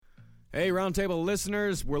Hey, Roundtable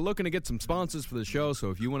listeners, we're looking to get some sponsors for the show, so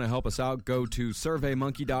if you want to help us out, go to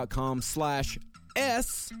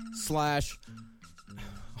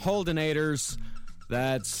surveymonkey.com/s/Holdenators.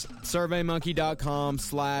 That's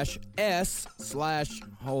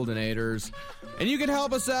surveymonkey.com/s/Holdenators. And you can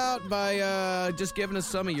help us out by just giving us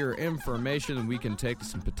some of your information, and we can take to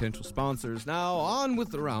some potential sponsors. Now, on with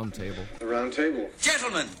the Roundtable. The Roundtable.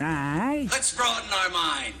 Gentlemen, Aye. let's broaden our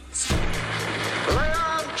minds. Lay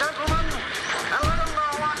on, gentlemen, and let them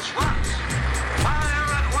know what's what. Fire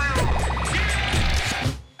at will.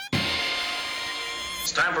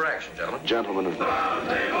 It's time for action, gentlemen. Gentlemen of the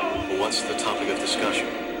Roundtable. What's the topic of discussion?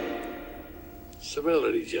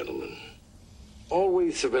 Civility, gentlemen.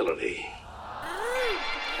 Always civility.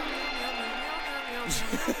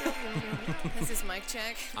 This is mic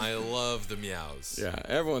check. I love the meows. Yeah,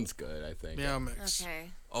 everyone's good, I think. Meow mix. Okay.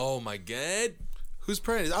 Oh my God. Who's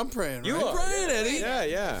praying? I'm praying, You right? are. Praying, Eddie.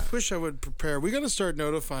 Yeah. Wish I would prepare. We got to start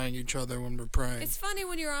notifying each other when we're praying. It's funny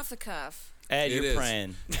when you're off the cuff. Ed, It you're is.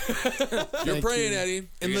 praying. You're praying, you. Eddie.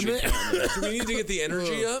 In the Do we need to get the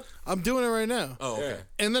energy up? I'm doing it right now. Oh, okay.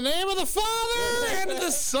 In the name of the Father and of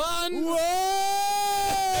the Son.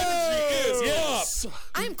 Yes.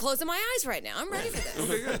 I am closing my eyes right now. I'm ready for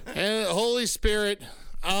this. And the Holy Spirit.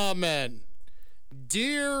 Amen.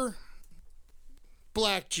 Dear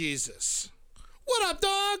Black Jesus. What up,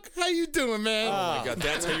 dog? How you doing, man? Oh my God,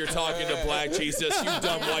 that's how you're talking to Black Jesus, you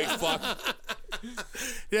dumb white fuck.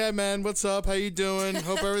 Yeah, man, what's up? How you doing?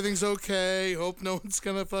 Hope everything's okay. Hope no one's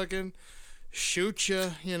gonna fucking shoot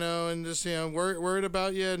you, and just, worried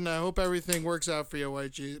about you, and I hope everything works out for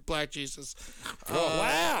you, Black Jesus.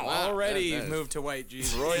 Wow. Already That is- moved to white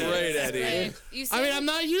Jesus. Great, Eddie. Hey, you I mean, say- I'm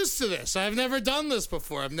not used to this. I've never done this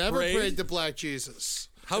before. I've never Prayed? prayed to Black Jesus.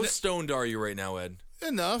 How stoned are you right now, Ed?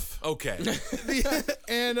 Enough. Okay.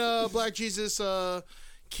 And Black Jesus,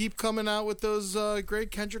 keep coming out with those great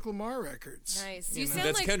Kendrick Lamar records. Nice. You sound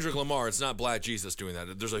That's like Kendrick Lamar. It's not Black Jesus doing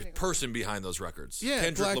that. There's a person behind those records. Yeah,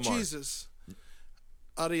 Kendrick Black Lamar. Jesus.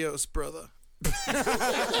 Adios, brother.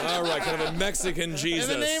 All right, kind of a Mexican Jesus.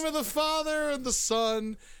 In the name of the Father and the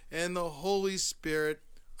Son and the Holy Spirit,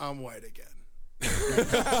 I'm white again.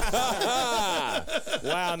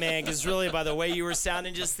 Wow, man, because really, by the way you were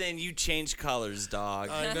sounding just then, you changed colors, dog.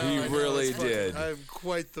 I know. He I know, really it's fucking- did. I'm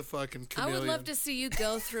quite the fucking I chameleon. would love to see you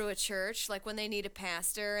go through a church, like when they need a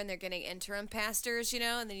pastor and they're getting interim pastors, and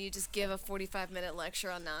then you just give a 45-minute lecture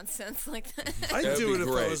on nonsense like that. I'd That'd do be it if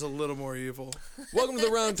I great. was a little more evil. Welcome to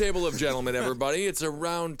the round table of gentlemen, everybody. It's a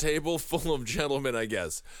round table full of gentlemen, I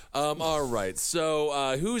guess. All right,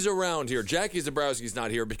 so who's around here? Jackie Zabrowski's not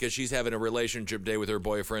here because she's having a relationship day with her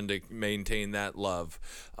boyfriend to maintain that love.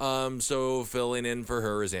 So filling in for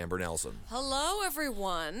her is Amber Nelson. Hello,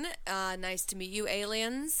 everyone. Nice to meet you,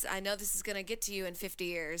 aliens. I know this is going to get to you in 50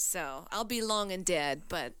 years, so I'll be long and dead,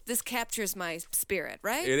 but this captures my spirit,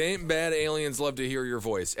 right? It ain't bad. Aliens love to hear your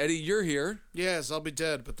voice. Eddie, you're here. Yes, I'll be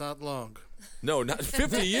dead, but not long. No, not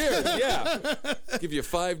 50 years. Yeah. Give you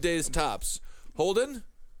 5 days tops. Holden?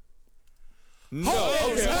 No.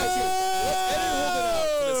 Okay.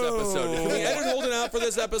 Can we edit Holden out for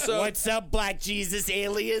this episode? What's up, Black Jesus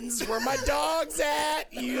aliens? Where my dogs at,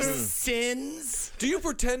 you sins? Do you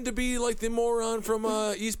pretend to be like the moron from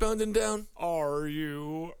Eastbound and Down? Are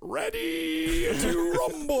you ready to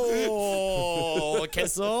rumble,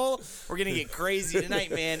 Kissel? We're going to get crazy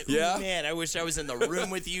tonight, man. Ooh, Yeah? man, I wish I was in the room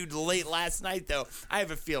with you late last night, though. I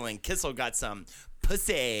have a feeling Kissel got some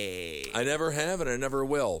pussy. I never have and I never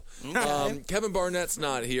will. Kevin Barnett's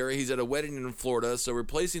not here. He's at a wedding in Florida, so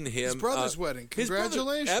replacing him. His brother's wedding. his brother-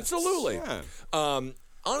 Congratulations. Absolutely. Yeah.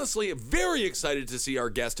 Honestly, very excited to see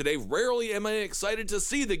our guest today. Rarely am I excited to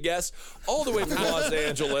see the guest all the way from Los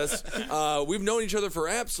Angeles. We've known each other for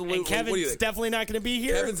absolutely... And what do you Kevin's think? definitely not going to be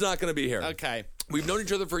here? Kevin's not going to be here. Okay. We've known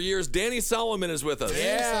each other for years. Danny Solomon is with us.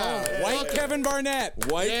 Yeah. White Kevin Barnett.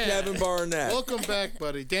 White Yeah. Kevin Barnett. Welcome back,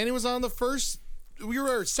 buddy. Danny was on the first... We were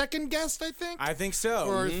our second guest, I think? I think so.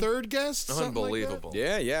 Or our third guest? something like that? Unbelievable.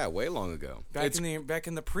 Yeah, way long ago. Back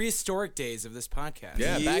in the prehistoric days of this podcast.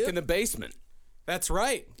 Yeah, Yep. back in the basement. That's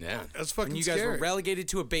right. Yeah. That's fucking And you guys scary. were relegated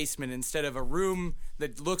to a basement instead of a room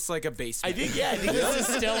that looks like a basement. I think this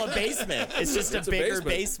is still a basement. It's just a bigger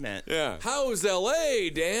basement. Yeah. How's L.A.,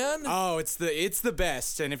 Dan? Oh, it's the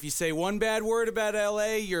best. And if you say one bad word about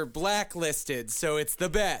LA, you're blacklisted. So it's the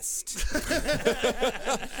best.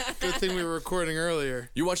 Good thing we were recording earlier.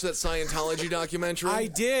 You watched that Scientology documentary? I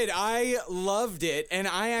did. I loved it. And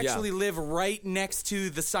I actually live right next to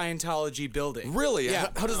the Scientology building. Really? Yeah.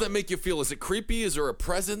 How does that make you feel? Is it creepy? Is there a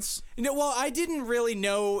presence? Well, I didn't really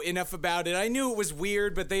know enough about it. I knew it was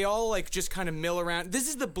weird, but they all like just kind of mill around. This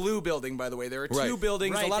is the blue building, by the way. There are two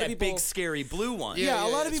buildings. Right, a lot that of people, big scary blue one. Yeah, a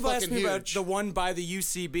lot of it's people ask fucking me about huge. the one by the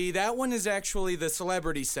UCB. That one is actually the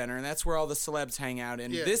Celebrity Center, and that's where all the celebs hang out.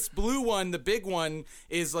 And this blue one, the big one,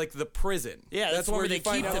 is like the prison. Yeah, that's where you they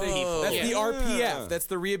find keep out- the people. That's Yeah. the RPF. That's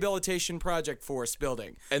the Rehabilitation Project Force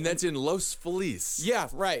building. And that's in Los Feliz. Yeah,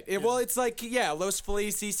 right. Well, it's like, Los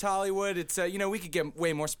Feliz, East Hollywood. It's, we could get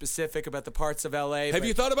way more specific about the parts of LA. Have but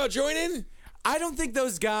you thought about joining? I don't think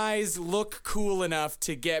those guys look cool enough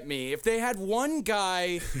to get me. If they had one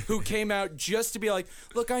guy who came out just to be like,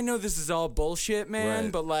 look, I know this is all bullshit, man,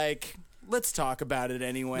 Right. but like, let's talk about it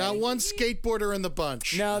anyway. Not one skateboarder in the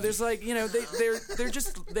bunch. No, there's like, they're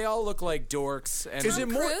just, they all look like dorks. And Is it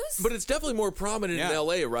more? Cruise? But it's definitely more prominent in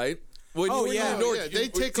LA, right? When Oh, when yeah. in North- Yeah, they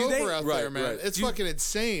take do over out there, Right, man. right. It's Do you- fucking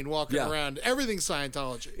insane walking Yeah. around. Everything's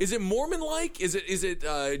Scientology. Is it Mormon-like? Is it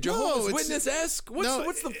Jehovah's it's- Witness-esque?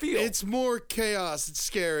 What's the feel? It's more chaos. It's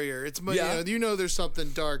scarier. It's Yeah. you know there's something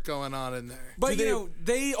dark going on in there. But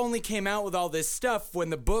they only came out with all this stuff when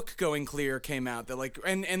the book Going Clear came out. That like,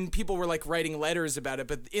 and people were like writing letters about it.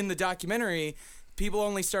 But in the documentary, people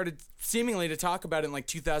only started seemingly to talk about it in like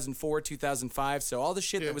 2004, 2005. So all the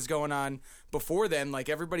shit that was going on before then, like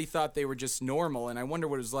everybody thought they were just normal. And I wonder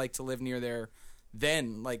what it was like to live near there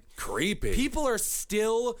then. Like creepy. people are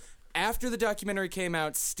still, after the documentary came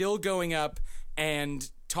out, still going up and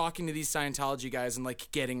talking to these Scientology guys and like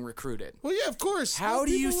getting recruited. Well, yeah, of course. How Well,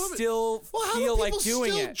 do you people love it. still Well, how feel do like people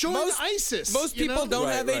doing still it? Join ISIS. Most you people know? don't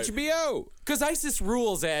Right, have right. HBO. Because ISIS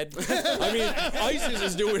rules, Ed. I mean, ISIS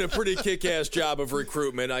is doing a pretty kick-ass job of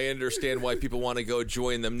recruitment. I understand why people want to go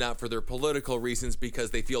join them, not for their political reasons,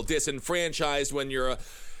 because they feel disenfranchised when you're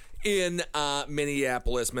in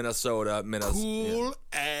Minneapolis, Minnesota. Cool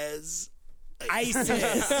as ISIS.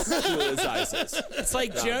 Cool as ISIS. It's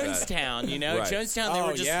like Jonestown, you know? Right. Jonestown, they Oh,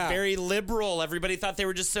 were just yeah. very liberal. Everybody thought they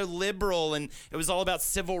were just so liberal, and it was all about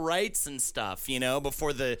civil rights and stuff, you know,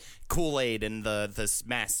 before the Kool-Aid and the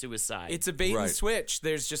mass suicide. It's a bait Right. and switch.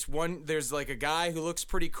 There's just one. There's like a guy who looks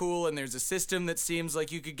pretty cool, and there's a system that seems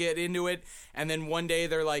like you could get into it. And then one day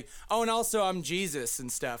they're like, "Oh, and also I'm Jesus and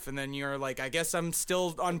stuff." And then you're like, "I guess I'm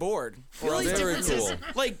still on board." The only Very difference is, cool.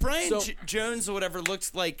 like Brian So- Jones or whatever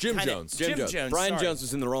looks like Jim kinda- Jones. Jim Jones. Brian sorry. Jones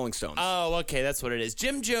was in the Rolling Stones. Oh, okay, that's what it is.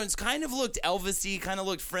 Jim Jones kind of looked Elvis-y, kind of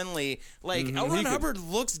looked friendly. Like L. Ron Hubbard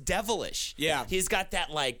looks devilish. Yeah. He's got that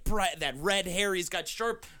like that red hair. He's got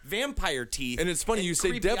sharp vampire teeth. And it's funny, you say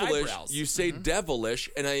creepy devilish, eyebrows. you say devilish,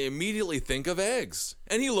 and I immediately think of eggs.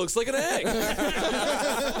 And he looks like an egg.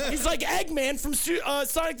 He's like Eggman from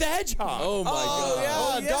Sonic the Hedgehog. Oh, my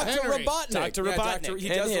God. Dr. Henry. Robotnik. Dr. Yeah, Robotnik. he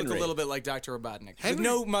And does look Henry. a little bit like Dr. Robotnik. Henry with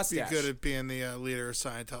no would mustache. Be good at being the leader of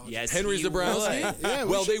Scientology. Yes, Henry he Zabrowski? would. Yeah,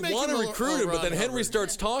 we Well, should they make want to him a- recruit him, a but then Ron Henry Hubbard.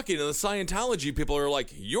 starts talking, and the Scientology people are like,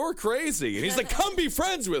 "You're crazy," and he's like, "Come be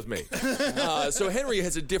friends with me." So Henry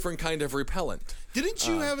has a different kind of repellent. Didn't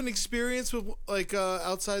you have an experience with like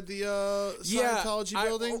outside the Scientology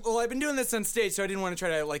building? Well, I've been doing this on stage, so I didn't want to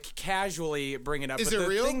try to like casually bring it up. Is but it the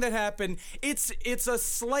real? thing that happened, it's a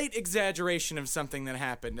slight exaggeration of something that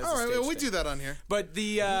happened. As All a right, stage well, we thing. do that on here. But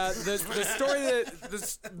the story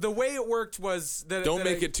that the way it worked was that Don't that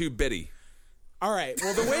make I- it too bitty. All right.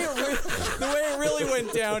 Well, the way it really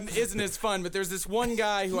went down isn't as fun. But there's this one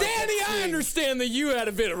guy who I understand that you had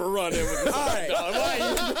a bit of a run-in with this. All right.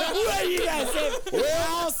 What you guys say?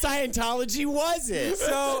 Well, Scientology was it?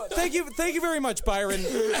 So thank you very much, Byron.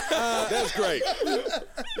 That's great.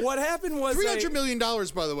 What happened was $300 million,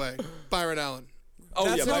 by the way, Byron Allen. Oh,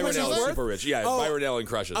 That's yeah, how Byron much it's Allen's worth? super rich. Yeah, Oh, Byron Allen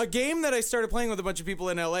crushes. a game that I started playing with a bunch of people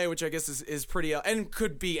in LA, which I guess is pretty and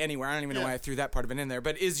could be anywhere. I don't even know why I threw that part of it in there.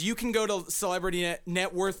 But is you can go to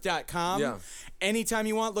celebritynetworth.com. Yeah. Anytime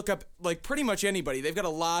you want, look up like pretty much anybody. They've got a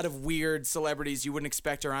lot of weird celebrities you wouldn't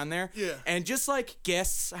expect are on there. Yeah. And just like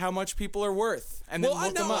guess how much people are worth, and then Well,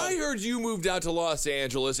 look them now up. I heard you moved out to Los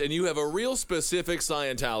Angeles, and you have a real specific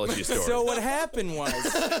Scientology story. So what happened was,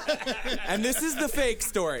 and this is the fake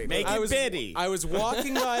story. Make I it was, bitty. I was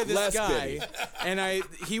walking by this Less guy, bitty. and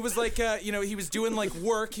he was like, he was doing like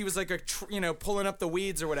work. He was like pulling up the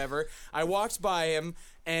weeds or whatever. I walked by him.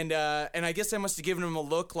 And I guess I must have given him a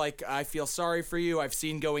look like, I feel sorry for you. I've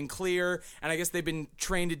seen Going Clear, and I guess they've been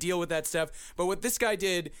trained to deal with that stuff. But what this guy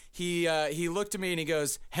did, he looked at me and he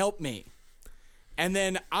goes, "Help me." And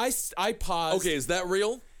then I paused. Okay, is that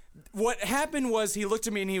real? What happened was he looked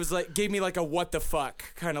at me and he was like, gave me like a what the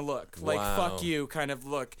fuck kind of look, like Wow. fuck you kind of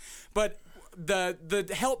look. But the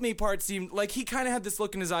help me part seemed like he kind of had this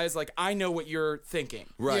look in his eyes, like, I know what you're thinking.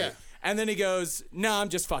 Right. Yeah. And then he goes, "No, I'm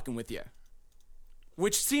just fucking with you."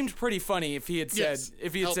 Which seemed pretty funny if he had said,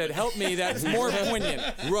 Yes. help me, that's more poignant.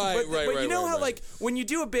 Right, But you know how, right. like, when you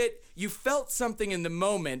do a bit, you felt something in the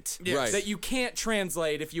moment Right. that you can't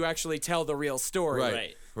translate if you actually tell the real story.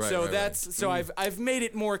 Right. Right, So right, that's right. so I've made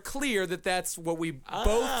it more clear that that's what we both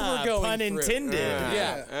were going pun through. intended.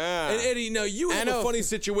 Yeah. And Eddie, now you had a funny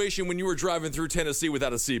situation when you were driving through Tennessee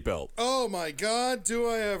without a seatbelt. Oh my God, do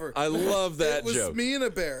I ever? I love that It was joke. me and a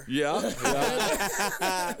bear. Yeah?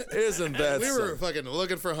 Isn't that We were something? fucking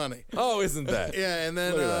looking for honey. Oh, isn't that? Yeah, and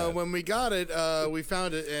then Look at that. when we got it, we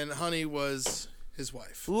found it, and honey was his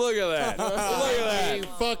wife. Look at that. Look at We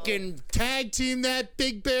that. fucking tag team that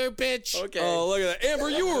big bear bitch. Okay. Oh, look at that. Amber,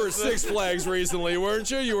 you were at Six Flags recently,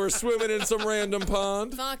 weren't you? You were swimming in some random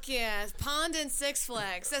pond. Fuck yeah. Pond and Six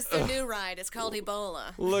Flags. That's their new ride. It's called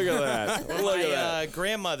Ebola. Look at that. Look at that. My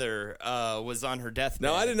grandmother was on her deathbed.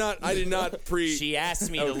 Now, I did not pre... She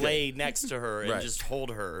asked me to lay next to her and Right. just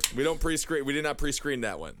hold her. We did not pre-screen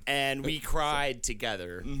that one. And we cried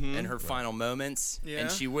together in her final moments. Yeah?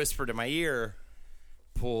 And she whispered in my ear,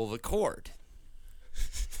 pull the cord.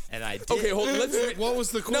 And I did. Okay, hold on. What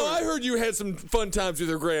was the cord? No, I heard you had some fun times with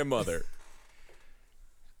your grandmother.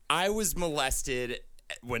 I was molested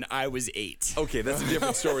when I was 8. Okay, that's a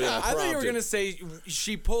different story than I I thought you were prompted. gonna say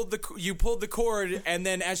you pulled the cord, and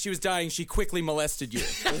then as she was dying, she quickly molested you.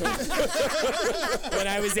 When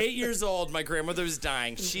I was 8 years old, my grandmother was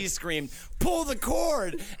dying. She screamed, pull the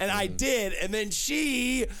cord. And I did. And then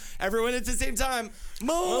everyone at the same time,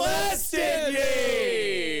 molested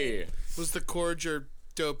me. Was the cord your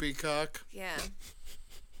dopey cock? Yeah.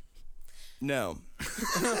 No.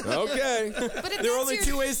 Okay. But if There are that's only your,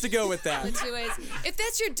 2 ways to go with that. only 2 ways. If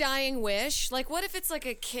that's your dying wish, like what if it's like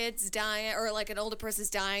a kid's dying or like an older person's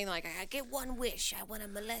dying, like I get one wish, I want to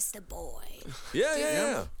molest a boy.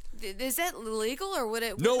 Yeah. Is that legal or would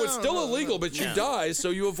it? No, it's still illegal, but you No. die, so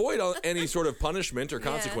you avoid any sort of punishment or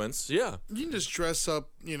consequence. Yeah. You can just dress up,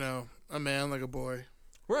 a man like a boy.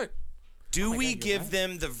 Right. Do we give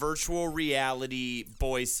them the virtual reality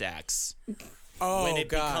boy sex Oh, when it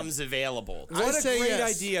God. becomes available? What a say great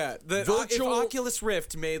yes. idea. If Virtual- Oculus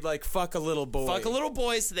Rift made like fuck a little boy. Fuck a little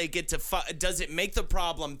boy so they get to does it make the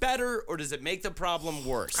problem better or does it make the problem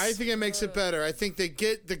worse? I think it makes it better. I think they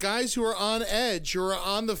get the guys who are on edge, who are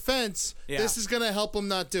on the fence. Yeah. This is going to help them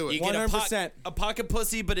not do it. you get 100%. a pocket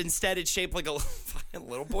pussy, but instead it's shaped like a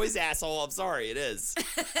little boy's asshole. I'm sorry, it is.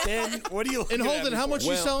 Then what do you? And Holden, how much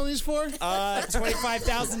you selling these for?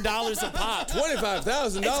 $25,000 a pop.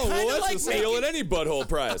 $25,000. Well, kinda that's like a steal at any butthole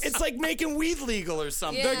price. It's like making weed legal or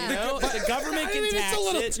something. Yeah. You know? The government can tax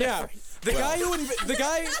it. Yeah. The guy who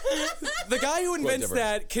invents different.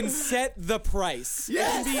 that can set the price. It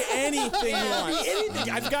can be anything you want.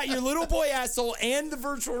 Anything. I've got your little boy asshole and the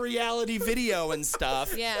virtual reality video and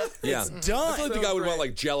stuff. Yeah. Yeah. Done. I feel like the guy would want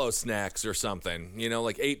like Jello snacks or something,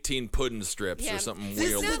 like 18 pudding strips Yeah. or something It's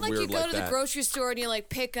weird, not like weird you go like to the that. grocery store and you like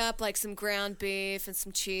pick up like some ground beef and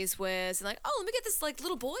some cheese whiz and like, oh, let me get this like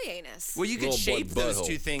little boy anus. Well, you can Little boy shape those butthole.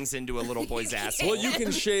 two things into a little boy's asshole. Well, you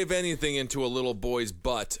can shave anything into a little boy's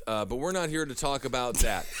butt, but we're not here to talk about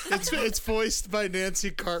that. It's voiced by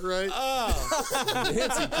Nancy Cartwright.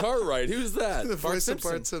 Nancy Cartwright, who's that? the voice of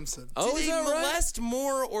Simpson. Bart Simpson. Oh, Do is they that right? molest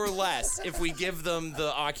more or less if we give them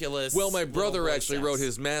the Oculus? Well, my brother little boy actually sex? wrote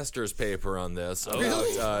his master's paper on this about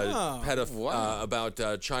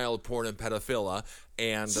child porn and pedophilia.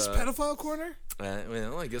 And Is this pedophile corner?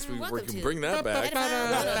 well, I guess we Welcome can to- bring that back.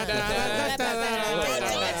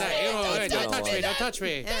 Don't touch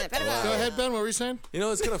me. Go ahead, Ben. What were you saying?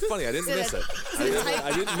 It's kind of funny. I didn't miss it.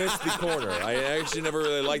 I didn't miss the corner. I actually never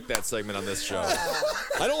really liked that segment on this show.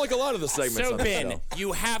 I don't like a lot of the segments So on this Ben, show.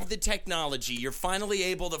 you have the technology. You're finally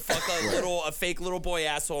able to fuck a fake little boy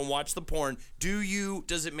asshole and watch the porn.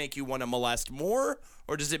 Does it make you want to molest more,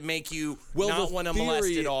 or does it make you not the want to molest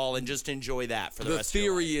theory- at all and just enjoy that for the The rest of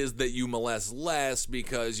your life? theory is that you molest less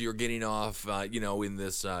because you're getting off, in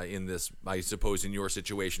this, I suppose, in your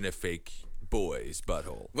situation, a fake boy's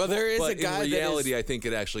butthole. Well, there is but a guy in reality, that is... I think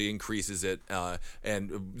it actually increases it.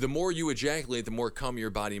 And the more you ejaculate, the more cum your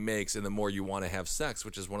body makes, and the more you want to have sex,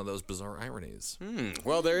 which is one of those bizarre ironies.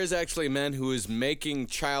 Well, there is actually a man who is making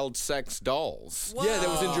child sex dolls. Yeah, that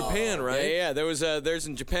was in Japan, right? Yeah, there's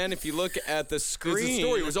in Japan. If you look at the screen, There's a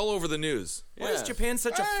story. It was all over the news. Why is Japan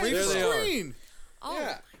such a freak? there they are. Screen.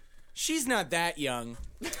 Oh, She's not that young.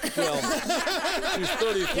 Well, she's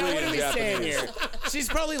 33 Yeah, what in are we saying Japanese. here? She's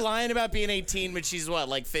probably lying about being 18, but she's what,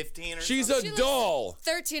 like 15 or She's something? a doll.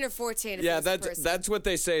 13 or 14. If yeah, it's that's person. that's what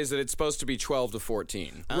they say is that it's supposed to be 12 to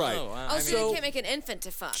 14. Right. Oh, wow. Oh, so you can't make an infant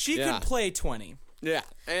to fuck. She Yeah. could play 20. Yeah,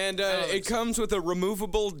 and it comes with a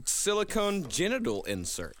removable silicone genital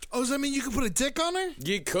insert. Oh, does that mean you can put a dick on her?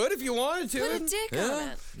 You could if you wanted to. Put a dick on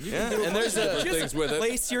it. Yeah, and there's things with it.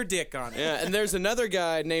 Place your dick on it. Yeah, and there's another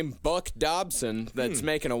guy named Buck Dobson that's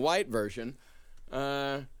making a white version.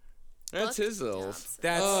 That's Buck his little.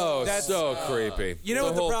 Dobson. That's so creepy. You know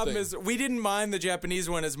what the whole problem thing. is? We didn't mind the Japanese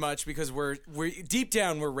one as much because we're deep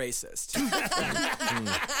down we're racist.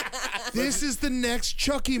 This is the next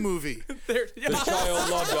Chucky movie. They're- The child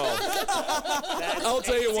love doll. I'll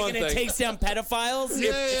tell you one And it thing. takes down pedophiles.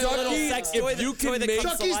 Yeah, It's a little sex toy. if you can that make-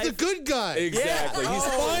 comes to Chucky's the life. good guy. Exactly. He's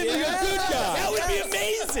finally a good guy. That would be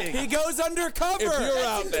amazing. he goes undercover. If you're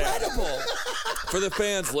out there, Incredible. for the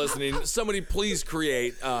fans listening, somebody please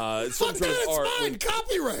create some Fuck sort that, of art. it's mine.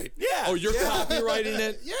 Copyright. yeah. Oh, you're copywriting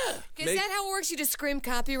it? Yeah. Is that how it works? You just scream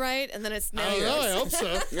copyright and then it's now I don't yours. know. I hope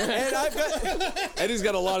so. And I've got Eddie's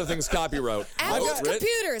got a lot of things copyright. Apple's Writ-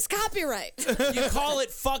 computers, copyright. You call it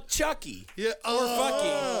fuck Chucky. Yeah.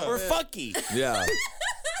 Or fucky. Yeah.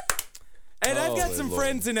 and I've got Holy some Lord.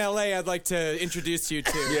 friends in LA I'd like to introduce you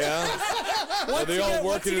to. Yeah. Are they all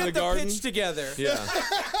Once working you in the get garden? pitch together. Yeah.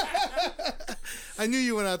 I knew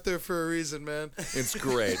you went out there for a reason, man. It's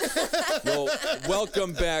great. Well,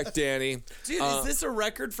 welcome back, Danny. Dude, is this a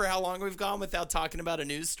record for how long we've gone without talking about a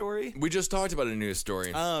news story? We just talked about a news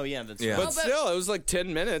story. Oh, yeah. That's Yeah. right. But still, it was like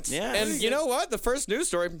 10 minutes. Yeah. And you know what? The first news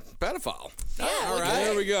story, pedophile. Yeah, all look right. at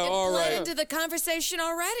There we it. go. It All bled right. into the conversation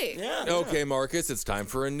already. Yeah. Okay, Marcus, it's time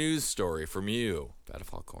for a news story from you.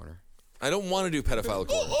 Pedophile corner. I don't want to do pedophile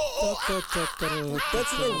corner.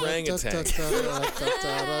 That's an orangutan.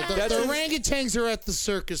 The orangutans are at the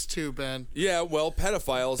circus too, Ben. Yeah, well,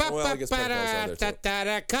 pedophiles. Well, I guess pedophiles are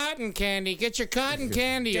there too. Cotton candy. Get your cotton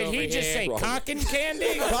candy Did over he just say Wrong. cotton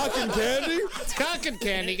candy? Cotton candy? It's cotton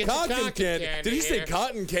candy. Get your Cotton candy. Did he say here.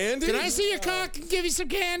 cotton candy? Can I see your cock and give you some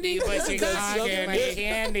candy? Cotton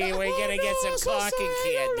candy. We're gonna get some cotton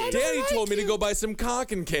candy. Danny told me to go buy some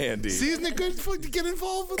cotton candy. See, isn't it good to get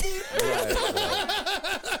involved with it?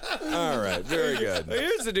 Right. All right, very good.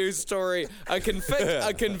 Here's a news story. A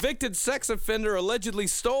convicted sex offender allegedly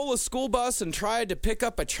stole a school bus and tried to pick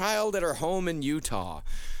up a child at her home in Utah.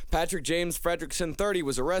 Patrick James Fredrickson, 30,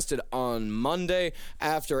 was arrested on Monday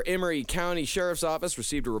after Emery County Sheriff's Office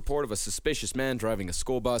received a report of a suspicious man driving a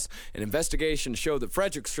school bus. An investigation showed that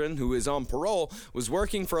Fredrickson, who is on parole, was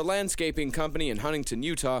working for a landscaping company in Huntington,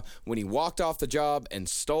 Utah, when he walked off the job and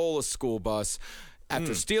stole a school bus.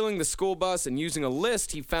 After stealing the school bus and using a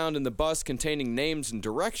list he found in the bus containing names and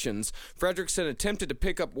directions, Fredrickson attempted to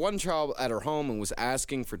pick up one child at her home and was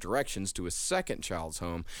asking for directions to a second child's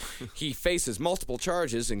home. He faces multiple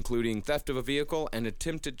charges, including theft of a vehicle and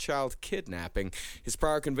attempted child kidnapping. His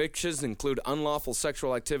prior convictions include unlawful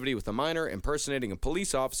sexual activity with a minor, impersonating a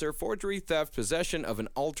police officer, forgery, theft, possession of an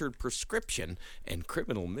altered prescription, and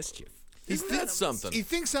criminal mischief. That's something. He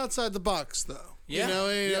thinks outside the box, though. Yeah.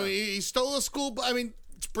 You know, he stole a school. I mean,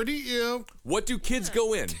 it's pretty. What do kids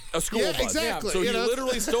go in? A school Yeah, bus. exactly. So You he know,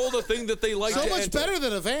 literally stole the thing that they like so to much enter. better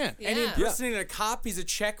than a van. Yeah. And impersonating a cop, he's a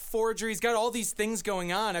check forger. He's got all these things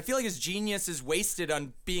going on. I feel like his genius is wasted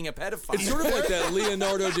on being a pedophile. It's sort of like that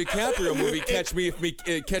Leonardo DiCaprio movie, Catch Me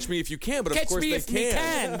If You Can, but of course they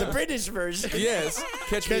can. The British version. Yes,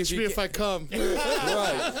 Catch Me Catch me if I come.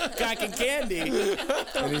 Right. Cotton candy.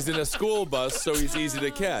 And he's in a school bus, so he's easy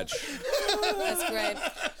to catch. That's great.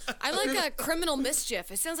 I like a criminal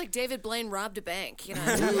mischief. It sounds like David Blaine robbed a bank. You know.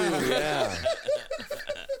 Ooh, yeah.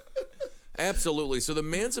 Absolutely. So the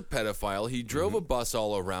man's a pedophile. He drove a bus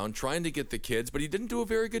all around trying to get the kids, but he didn't do a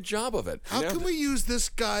very good job of it. How can we use this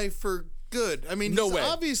guy for good? I mean, No he's way.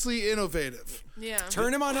 obviously innovative. Yeah.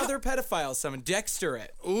 Turn him on other pedophiles. Someone Dexter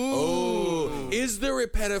it. Ooh. Is there a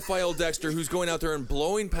pedophile Dexter who's going out there and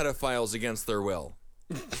blowing pedophiles against their will?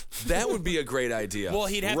 That would be a great idea. Well,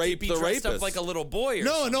 he'd have Rape to be the dressed rapist. up like a little boy or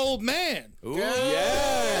No, an old man. Ooh,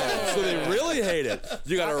 yeah. So they really hate it.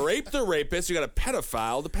 You got to rape the rapist. You got to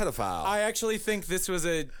pedophile the pedophile. I actually think this was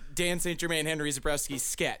a Dan St. Germain, Henry Zabrowski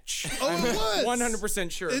sketch. Oh, it was.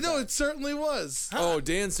 100% sure. of No, that. it certainly was. Oh,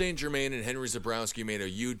 Dan St. Germain and Henry Zabrowski made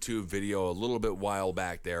a YouTube video a little bit while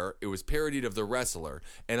back there. It was parodied of The Wrestler.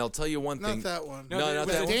 And I'll tell you one thing. Not that one. No, it not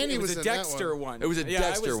was that a, one. Danny it was was a in that Dexter one. one. It was a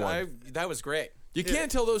Dexter one. That was great. You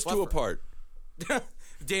can't tell those two apart.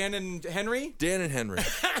 Dan and Henry? Dan and Henry.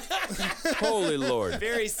 Holy Lord.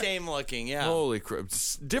 very same looking. Yeah. Holy crap.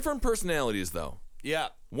 Different personalities, though. Yeah.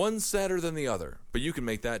 One's sadder than the other. But you can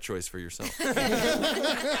make that choice for yourself.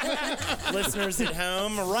 Listeners at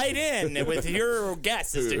home, write in with your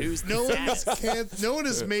guess as to who's No the one, saddest. no one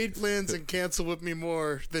has made plans and canceled with me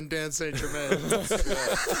more than Dan St. Germain.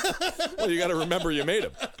 Well, you got to remember you made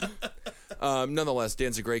them. Nonetheless,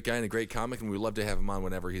 Dan's a great guy and a great comic, and we'd love to have him on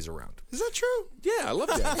whenever he's around. Is that true? Yeah, I love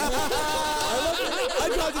Dan. I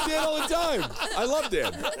talk to Dan all the time. I love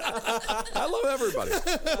Dan. I love everybody.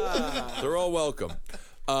 They're all welcome.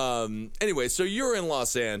 Anyway, so you're in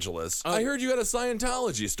Los Angeles. I heard you had a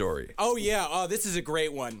Scientology story. Oh, yeah. Oh, this is a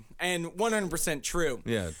great one. And 100% true.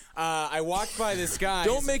 Yeah. I walked by this guy.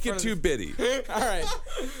 Don't make it too bitty. All right.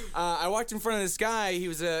 I walked in front of this guy. He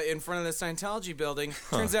was in front of the Scientology building.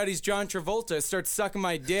 Turns out he's John Travolta. Starts sucking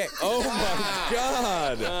my dick. Oh, my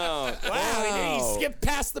God. Wow. He skipped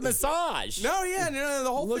past the massage. No, yeah. No, the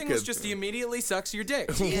whole Look thing was at- just he immediately sucks your dick.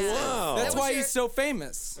 Wow. That's why he's so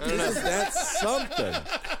famous. That's something.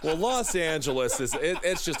 Well, Los Angeles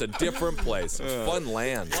it's just a different place. It's fun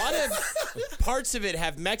land. A lot of parts of it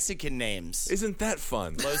have Mexican names. Isn't that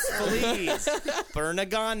fun? Los Feliz,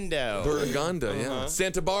 Bernagando, Burganda, yeah.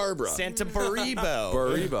 Santa Barbara. Santa Baribo,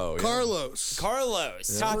 Baribo. Yeah. Carlos.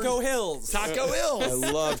 Taco Hills. Taco Hills,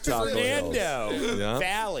 I love Taco Fernando, Hills. Yeah.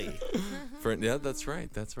 Valley, Yeah, that's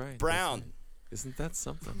right. That's right. Brown. Isn't that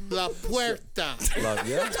something? La Puerta. Love,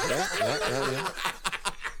 yeah.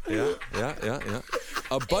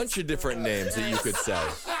 A bunch of different names that you could say.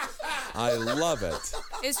 I love it.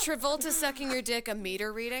 Is Travolta sucking your dick a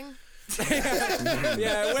meter reading?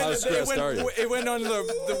 Yeah, How stressed are you? it went on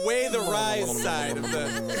the way the rise side of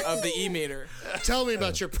the e-meter. Tell me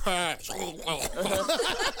about your past.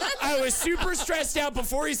 I was super stressed out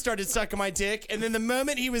before he started sucking my dick, and then the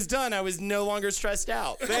moment he was done, I was no longer stressed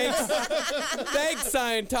out. Thanks,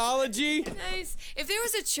 Scientology. Nice. If there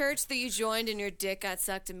was a church that you joined and your dick got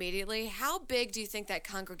sucked immediately, how big do you think that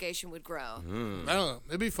congregation would grow? I don't know.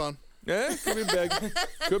 It'd be fun. Yeah, could be big.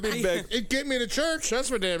 Could be big. It'd get me to church. That's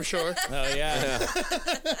for damn sure. Oh yeah.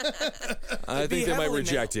 I think they might heavily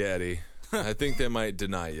reject you, Eddie. I think they might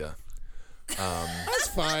deny you. That's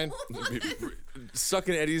fine.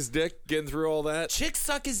 Sucking Eddie's dick, getting through all that. Chicks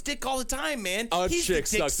suck his dick all the time, man. A He's chick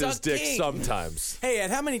the dick sucks his suck dick king. sometimes. Hey, Ed,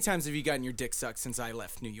 how many times have you gotten your dick sucked since I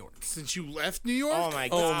left New York? Since you left New York? Oh my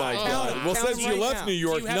god. Oh my God! Well, Count since you right left now. New Do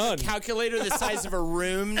York, you have none. a calculator the size of a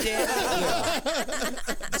room, Dan?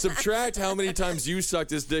 Subtract how many times you sucked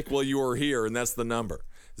his dick while you were here, and that's the number.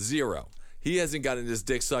 0. He hasn't gotten his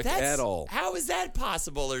dick sucked at all. How is that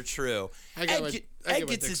possible or true? I get Ed my dick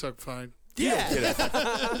gets his- sucked fine. Yeah.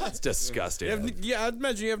 It's disgusting. Yeah, I'd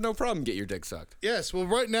imagine you have no problem get your dick sucked. Yes, well,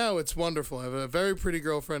 right now it's wonderful. I have a very pretty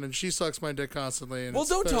girlfriend, and she sucks my dick constantly. And Well, it's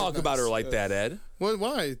don't very talk about nice. her like that, Ed. Well,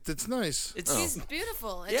 why? That's nice. She's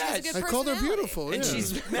beautiful. And Yeah, she has a good I called her personality. beautiful. And yeah. she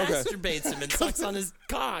masturbates him and sucks on his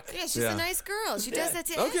cock. Yeah, she's Yeah. a nice girl. She does that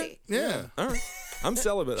to Okay. Eddie. yeah. All right. I'm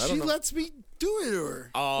celibate. I She don't know. lets me do it to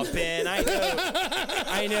her. Oh, Ben,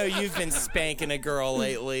 I know you've been spanking a girl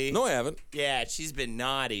lately. No, I haven't. Yeah, she's been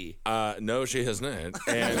naughty. No, she has not.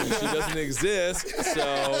 And she doesn't exist.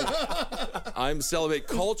 So I'm celibate.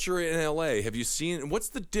 Culture in LA. Have you seen what's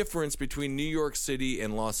the difference between New York City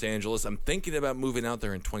and Los Angeles? I'm thinking about moving out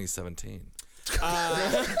there in 2017.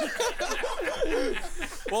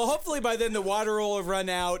 Well, hopefully by then the water will have run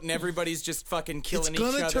out and everybody's just fucking killing It's each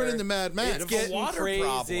gonna other. turn into Mad Max. It's getting water crazy.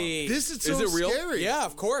 problem. This is so it real? scary. Yeah,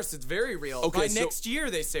 of course, it's very real. Okay, By so- next year,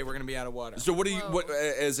 they say we're gonna be out of water. So what do you what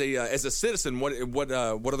as a citizen? What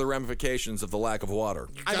are the ramifications of the lack of water?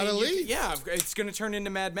 Gotta leave. Yeah, it's gonna turn into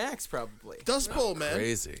Mad Max probably. Dust Bowl, man.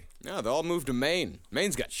 Crazy. No, they all moved to Maine.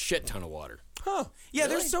 Maine's got shit ton of water. Yeah,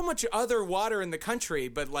 there's so much other water in the country,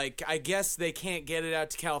 but like I guess they can't get it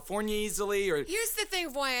out to California easily. Or Here's the thing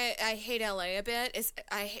of why I hate LA a bit is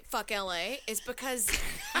fuck LA is because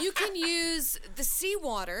you can use the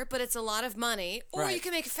seawater, but it's a lot of money, or Right. you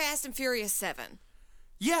can make Fast and Furious 7.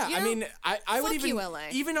 yeah, You I know, mean, I would fuck even you, LA.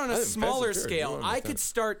 even on a think Fast and smaller Furious, scale, you know, I makes could sense.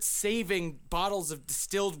 start saving bottles of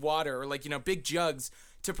distilled water or like big jugs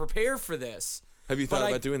to prepare for this. Have you But thought I-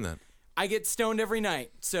 about doing that? I get stoned every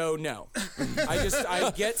night, so no.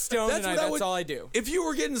 I get stoned and that's all I do. If you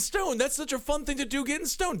were getting stoned, that's such a fun thing to do. Getting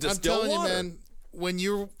stoned, I'm distill telling water. you,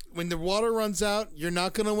 man. When the water runs out, you're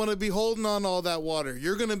not gonna want to be holding on to all that water.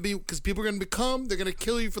 You're gonna be because people are gonna become. They're gonna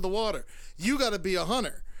kill you for the water. You got to be a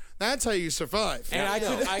hunter. That's how you survive. And I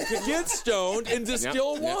could Get stoned and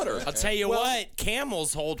distill water. I'll tell you what,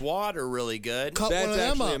 camels hold water really good. Cut one That's of them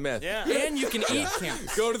actually up. a myth. Yeah. and you can eat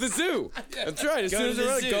camels. Go to the zoo. That's right. As Go soon to as the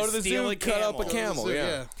they're ready, zoo, go to the steal zoo, a cut up a camel. camel. So,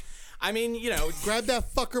 Yeah. I mean, Grab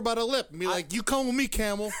that fucker by the lip and be like, "You come with me,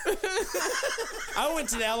 camel." I went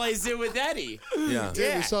to the LA Zoo with Eddie. Yeah.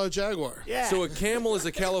 Yeah, we saw a jaguar. Yeah. So a camel is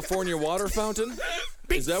a California water fountain?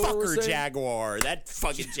 Big Is that what we're fucker saying? jaguar. That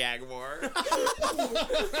fucking jaguar.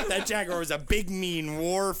 That jaguar was a big mean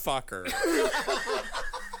war fucker.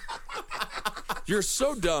 You're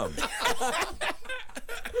so dumb.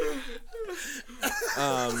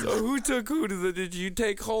 So who took who to the? Did you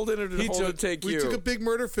take Holden or did Holden take We you? took a big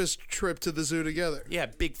murder fist trip to the zoo together. Yeah,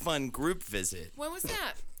 big fun group visit. When was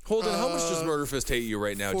that? Holden, how much does Murder Fist hate you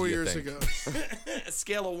right now? 4 do you years think? ago. A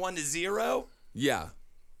scale of 1 to 0? Yeah.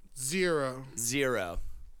 0. 0.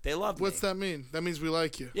 They love me. What's that mean? That means we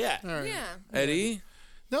like you. Yeah. All right. Yeah. Eddie?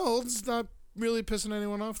 No, Holden's not really pissing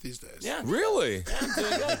anyone off these days. Yeah. Really?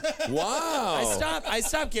 Wow. I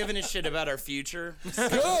stopped giving a shit about our future.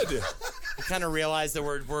 Good. I kind of realized that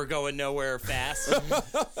we're going nowhere fast.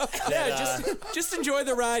 Yeah, just enjoy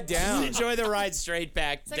the ride down. Enjoy the ride straight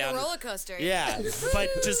back It's like down. a roller coaster. Yeah, but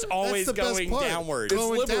just always the best going part. downward. It's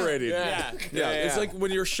Going down. liberating. Yeah. Yeah, it's like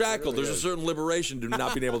when you're shackled, there's a certain liberation to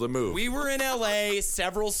not being able to move. We were in LA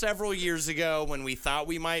several years ago when we thought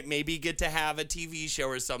we might maybe get to have a TV show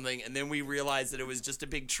or something, and then we realized that it was just a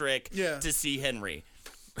big trick to see Henry.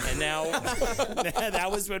 And now that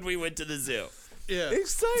was when we went to the zoo. Yeah.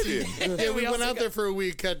 Exciting. Yeah, we went also out there for a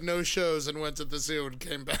week, had no shows, and went to the zoo and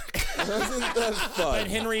came back. That's fun. But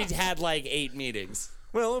Henry had like 8 meetings.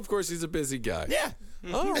 Well, of course, he's a busy guy. Yeah.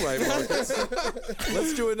 All right, Marcus.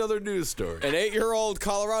 Let's do another news story. An 8-year-old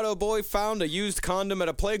Colorado boy found a used condom at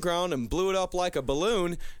a playground and blew it up like a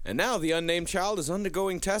balloon, and now the unnamed child is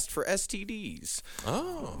undergoing tests for STDs.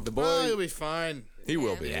 Oh. The Oh, boy, he'll be fine. He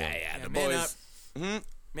will be. Yeah. The Man boys. up.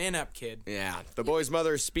 Man up, kid. the boy's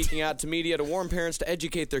mother is speaking out to media to warn parents to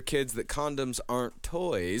educate their kids that condoms aren't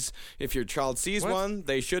toys. If your child sees one,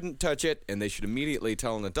 they shouldn't touch it, and they should immediately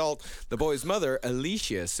tell an adult. The boy's mother,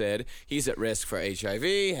 Alicia, said he's at risk for HIV,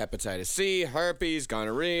 hepatitis C, herpes,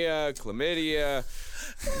 gonorrhea, chlamydia.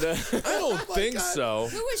 I don't think so.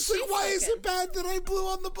 Who is she? Why is fucking? it bad that I blew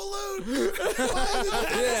on the balloon? Why did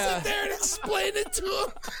I Yeah. sit there and explain it to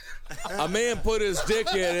him? A man put his dick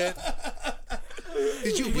in it.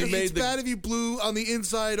 Did you? You made It's the- bad if you blew on the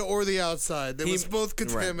inside or the outside. They was both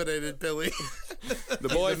contaminated, Billy. The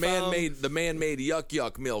boy The man found- made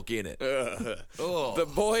yuck milk in it. The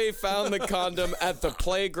boy found the condom at the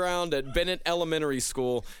playground at Bennett Elementary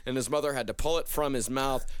School, and his mother had to pull it from his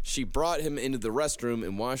mouth. She brought him into the restroom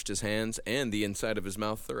and washed his hands and the inside of his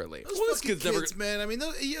mouth thoroughly. Those this fucking kid's never- kids, man. I mean,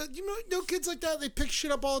 you know kids like that. They pick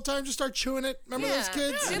shit up all the time, just start chewing it. Remember those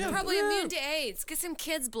kids? They're probably immune to AIDS. Get some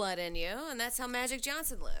kids' blood in you, and that's how Magic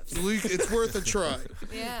Johnson lives. It's worth a try.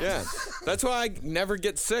 Yeah, that's why I never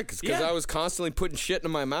get sick, because Yeah. I was constantly putting shit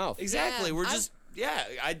in my mouth. Exactly. Yeah, We're just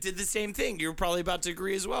I did the same thing. You're probably about to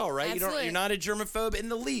agree as well, right? Absolutely. You're not a germaphobe in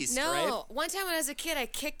the least, No. right? One time when I was a kid, I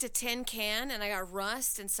kicked a tin can and I got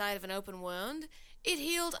rust inside of an open wound. It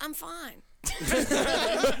healed. I'm fine.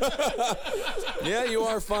 Yeah, you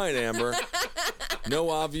are fine, Amber. No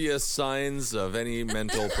obvious signs of any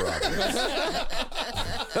mental problems.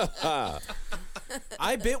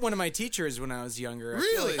 I bit one of my teachers when I was younger. I feel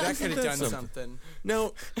Really? like that could have done That's something.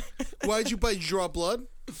 No, Why'd you bite? Did you draw blood?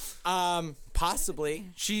 Possibly.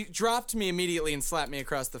 She dropped me immediately and slapped me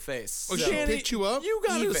across the face. Oh, So, she picked you up? you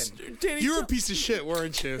got Even. Danny, You were a piece of shit,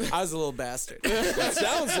 weren't you? I was a little bastard. it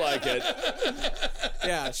sounds like it.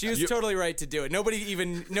 Yeah, she was totally right to do it.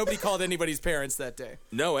 Nobody called anybody's parents that day.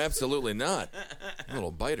 No, absolutely not.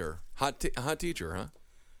 Little biter. Hot teacher, huh?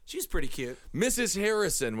 She's pretty cute. Mrs.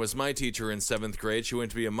 Harrison was my teacher in 7th grade. She went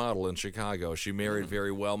to be a model in Chicago. She married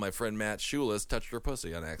very well. My friend Matt Schulis touched her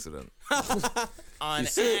pussy on accident. On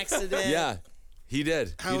accident. Yeah, he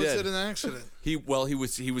did. How he is did. it an accident? He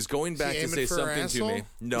was going back to aiming say for her something to me. asshole?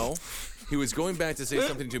 No. He was going back to say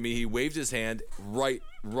something to me. He waved his hand right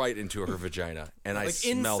into her vagina, and I Like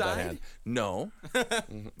smelled that inside? hand. No,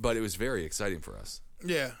 but it was very exciting for us.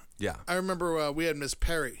 Yeah. Yeah. I remember we had Miss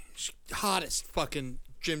Perry, hottest fucking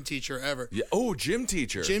gym teacher ever. Yeah. Oh, gym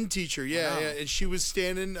teacher. Gym teacher, yeah. And she was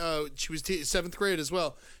standing. She was 7th grade as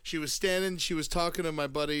well. She was standing. She was talking to my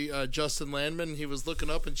buddy Justin Landman. He was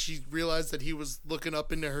looking up, and she realized that he was looking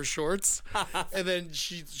up into her shorts. And then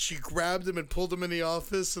she grabbed him and pulled him in the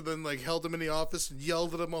office, and then like held him in the office and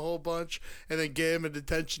yelled at him a whole bunch, and then gave him a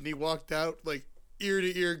detention. He walked out like ear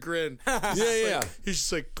to ear grin. Yeah. He's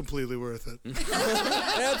just like completely worth it.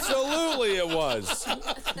 Absolutely, it was.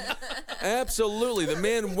 Absolutely. The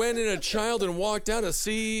man went in a child and walked out a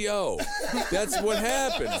CEO. That's what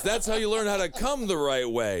happens. That's how you learn how to come the right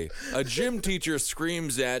way. A gym teacher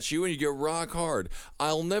screams at you and you get rock hard.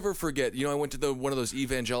 I'll never forget. I went to one of those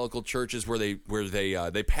evangelical churches where they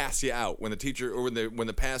pass you out when the teacher or when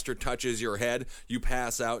the pastor touches your head, you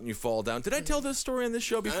pass out and you fall down. Did I tell this story on this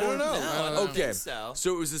show before? No, I don't Okay. think so. so.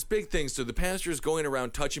 So it was this big thing. So the pastor's going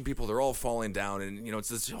around touching people. They're all falling down. And, it's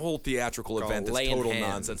this whole theatrical event that's laying total hands.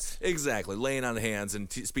 nonsense. Exactly. Laying on hands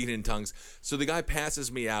and speaking in tongues. So the guy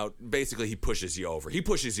passes me out. Basically, he pushes you over. He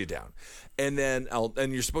pushes you down. And then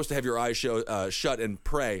you're supposed to have your eyes shut and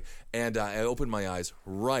pray. And I opened my eyes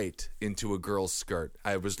right into a girl's skirt.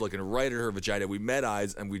 I was looking right at her vagina. We met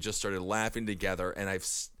eyes, and we just started laughing together. And I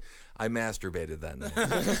masturbated that night.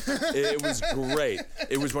 It was great.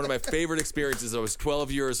 It was one of my favorite experiences. I was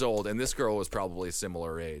 12 years old, and this girl was probably a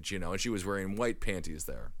similar age, and she was wearing white panties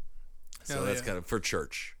there. So Hell that's yeah. kind of for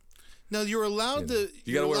church. Now you're allowed to. You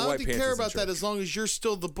You're gotta wear allowed white to panties care in about that church. as long as you're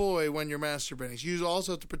still the boy when you're masturbating. You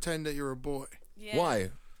also have to pretend that you're a boy. Yeah. Why?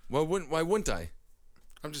 Why wouldn't I?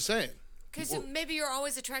 I'm just saying. Because maybe you're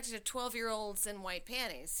always attracted to 12-year-olds in white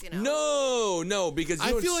panties, No, because you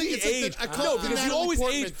I don't feel like see it's like age. I call it the because you Natalie always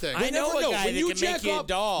Portman age. thing. I know a guy when that you can jack make you a off-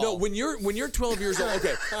 doll. No, when you're 12 years old.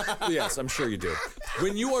 Okay, yes, I'm sure you do.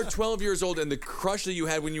 When you are 12 years old and the crush that you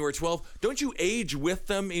had when you were 12, don't you age with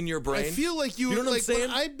them in your brain? I feel like you. You know what I'm like saying?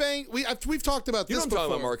 when I bang. We've talked about You this know what I'm before.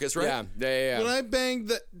 talking about, Marcus, right? Yeah. When I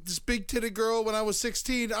banged this big titted girl when I was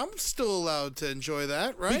 16, I'm still allowed to enjoy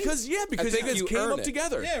that, right? Because you think guys you came earn up it.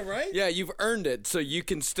 together. yeah, right. Yeah, you've earned it, so you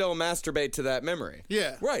can still masturbate to that memory.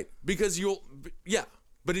 Yeah. Right, because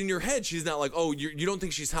but in your head, she's not like, oh, you don't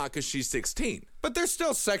think she's hot because she's 16. But they're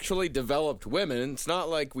still sexually developed women. It's not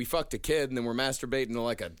like we fucked a kid and then we're masturbating to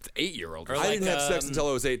like an 8-year-old. Or I like, didn't have sex until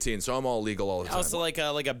I was 18, so I'm all legal all the time. Also, like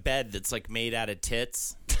a bed that's like made out of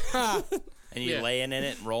tits, and you laying in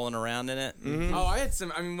it and rolling around in it. Oh, I had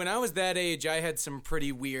some. I mean, when I was that age, I had some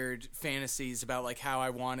pretty weird fantasies about like how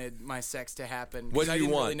I wanted my sex to happen. 'cause What do I you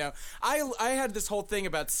didn't want? Really know. I had this whole thing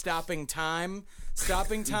about stopping time,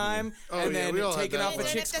 and yeah, then we all had taking that off a one.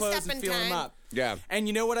 chick's Stop clothes and in feeling them time. up. Yeah. And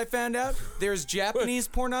you know what I found out? There's Japanese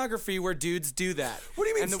pornography where dudes do that. What do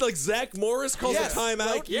you mean? And It's like Zach Morris calls Yes, a timeout?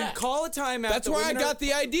 like, you call a timeout. That's the where I women got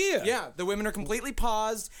the idea. Yeah, the women are completely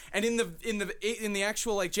paused, and in the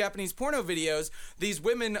actual like Japanese porno videos, these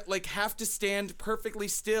women like have to stand perfectly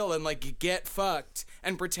still and like get fucked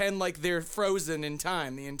and pretend like they're frozen in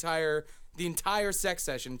time the entire sex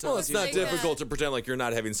session. Until Well, they it's do not that. difficult to pretend like you're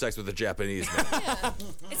not having sex with a Japanese man.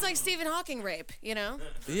 It's like Stephen Hawking rape,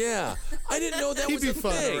 Yeah. I didn't know that He'd was be a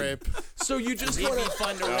fun to thing. rape. So you just It'd want be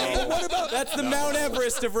fun to But rape. what about That's the Mount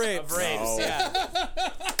Everest of rapes. Rapes, yeah.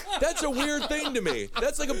 That's a weird thing to me.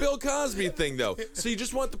 That's like a Bill Cosby thing, though. So you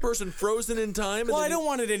just want the person frozen in time? And Well, then I don't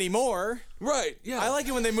want it anymore. Right, yeah. I like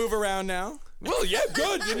it when they move around now. Well, yeah,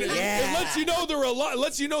 good. It lets you know they're alive.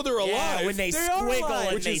 Lets you know they're Yeah, alive. when they They are squiggle alive,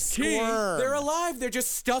 and which they is key. squirm. They're alive. They're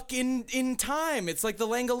just stuck in time. It's like the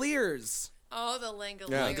Langoliers. Oh, the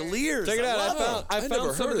Langoliers. Langoliers. Check it out. love it. I I never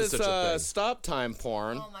found some heard of of this such a thing. stop time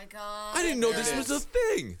porn. Oh my god. I didn't know There this it was is. a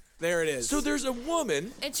thing. There it is. So there's a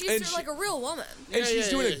woman. And she's like a real woman. And she's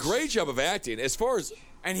doing yeah. a great job of acting. As far as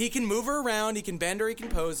and he can move her around. He can bend her. He can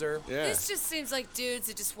pose her. Yeah. This just seems like dudes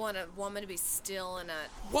that just want a woman to be still and not.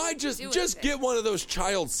 why just Do just anything. get one of those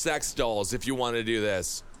child sex dolls if you want to do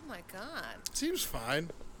this. Oh my god. Seems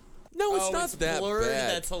fine. No, it's Oh, not it's that blurred.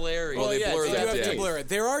 bad. That's hilarious. Well, they blur you that do have in. to blur it.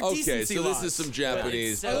 There are Okay, decency so this laws. is some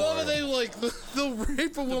Japanese. I love how they like they'll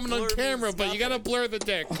rape a woman on blur camera, means but you gotta blur the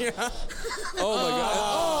dick. Oh my god!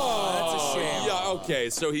 Oh, that's a shame. Yeah. Okay,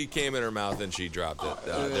 so he came in her mouth and she dropped it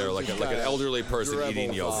there, like an elderly person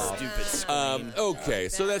eating yogurt. Stupid screen. Okay,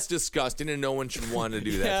 so that's disgusting, and no one should want to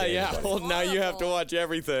do that. to anybody. Well, now you have to watch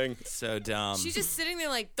everything. So dumb. She's just sitting there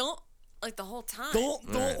like, don't, like the whole time.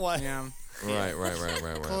 don't what? Yeah. Right.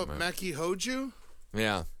 Call it Maki Hoju.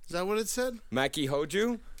 Yeah. Is that what it said? Maki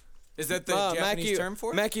Hoju? Is that the Japanese term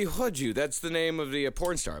for it? Maki Hoju. That's the name of the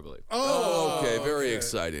porn star, I believe. Oh, Okay, very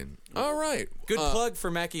exciting. All right. Good plug for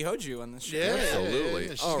Maki Hoju on this show. Yeah, Absolutely.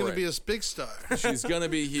 yeah. She's All gonna right. be a big star. She's gonna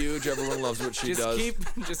be huge. Everyone loves what she does.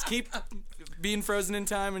 Just keep being frozen in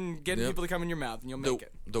time and getting people to come in your mouth, and you'll make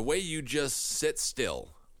it. The way you just sit still,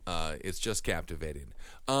 it's just captivating.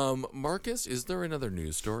 Marcus, is there another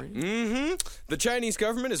news story? The Chinese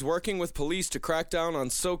government is working with police to crack down on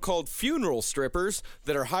so-called funeral strippers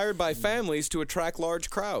that are hired by families to attract large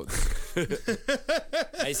crowds.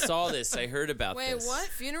 I saw this. I heard about Wait, this. what?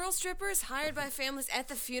 Funeral strippers hired by families at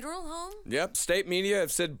the funeral home? Yep, state media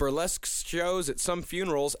have said burlesque shows at some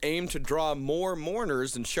funerals aim to draw more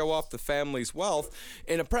mourners and show off the family's wealth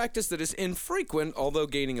in a practice that is infrequent, although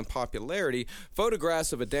gaining in popularity.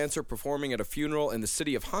 Photographs of a dancer performing at a funeral in the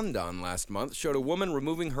city of Handan last month showed a woman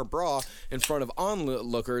removing her bra in front of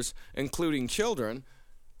onlookers, including children.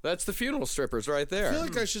 That's the funeral strippers right there. I feel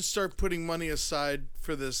like I should start putting money aside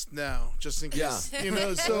for this now, just in case.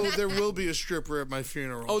 Yeah. So there will be a stripper at my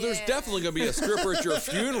funeral. Oh, there's definitely going to be a stripper at your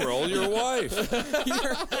funeral. Your wife.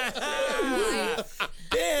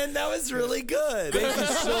 Ben, that was really good. Thank you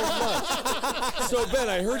so much. So, Ben,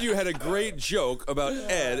 I heard you had a great joke about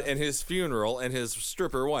Ed and his funeral and his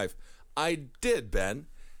stripper wife. I did, Ben.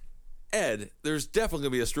 Ed, there's definitely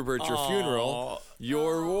going to be a stripper at your funeral.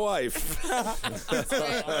 Your wife.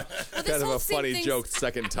 Kind of a funny joke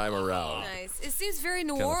second time around. Nice. It seems very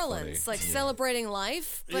New Kinda Orleans, funny. like celebrating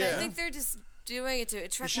life, but I Yeah. think they're just doing it to You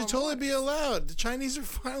attract should more totally be mourners. allowed. The Chinese are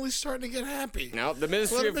finally starting to get happy. Now, the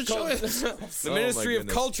Ministry Let of them enjoy it. the Oh, Ministry my of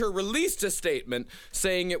goodness. Culture released a statement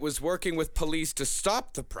saying it was working with police to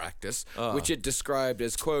stop the practice, which it described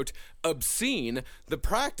as, quote, obscene. The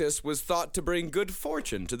practice was thought to bring good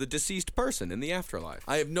fortune to the deceased person in the afterlife.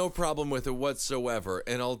 I have no problem with it whatsoever,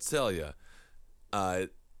 and I'll tell you,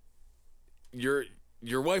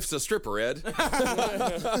 your wife's a stripper, Ed. I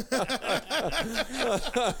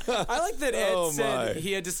like that Ed Oh, said my.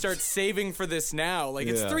 he had to start saving for this now. Like,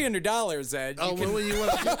 it's Yeah. $300, Ed. Oh, You when you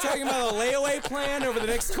want You're talking about a layaway plan over the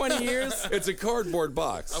next 20 years? It's a cardboard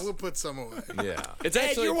box. I'm gonna put some away. Yeah. It's Ed,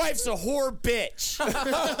 actually your wife's a whore bitch.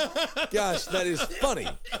 Gosh, that is funny.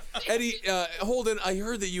 Eddie, Holden, I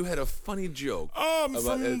heard that you had a funny joke. I'm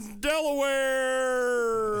About from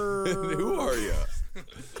Delaware. Who are you?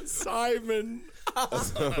 Simon.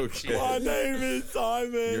 Okay. My name is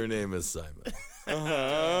Simon. Your name is Simon.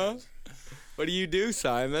 what do you do,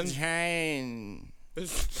 Simon? Jane.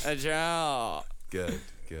 A job. Good,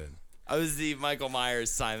 good. I was the Michael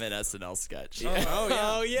Myers Simon SNL sketch.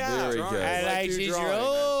 Oh, yeah. Very good. I like do these drawing,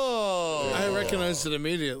 roles. I recognized it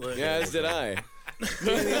immediately. Yeah, as did I.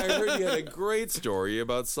 Danny, I heard you had a great story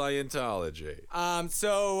about Scientology.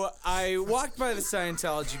 So I walked by the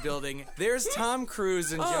Scientology building. There's Tom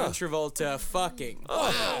Cruise and John Travolta fucking.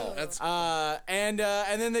 Oh, That's And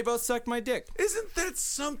then they both sucked my dick. isn't that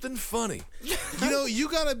something funny? you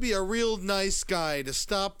gotta be a real nice guy to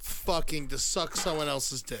stop fucking to suck someone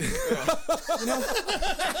else's dick.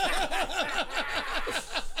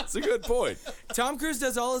 That's a good point. Tom Cruise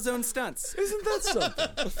does all his own stunts. Isn't that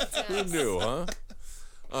something? Who knew, huh?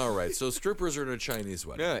 All right, so strippers are in a Chinese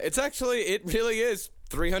wedding. Yeah, it really is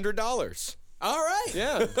 $300. All right.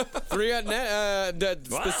 Yeah,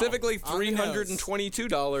 specifically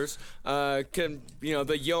 $322.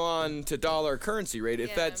 The yuan to dollar currency rate, if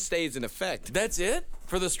Yeah. that stays in effect. That's it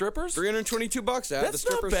for the strippers? $322 to have the That's not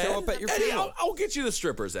strippers bad. show up at your Eddie, funeral. I'll get you the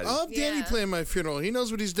strippers, Eddie. I'll have Danny Yeah. playing my funeral. He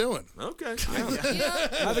knows what he's doing. Okay.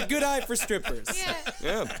 I have a good eye for strippers. Yeah.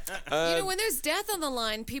 Yeah. When there's death on the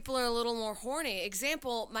line, people are a little more horny.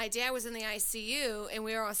 Example, my dad was in the ICU, and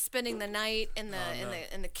we were all spending the night in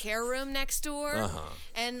the care room next door.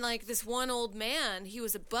 And like this one old man, he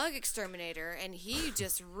was a bug exterminator, and he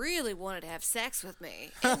just really wanted to have sex with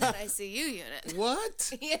me in that ICU unit.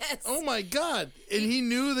 What? Yes. Oh my God! And he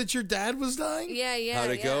knew that your dad was dying. Yeah, yeah. How'd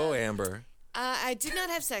it yeah. go, Amber? I did not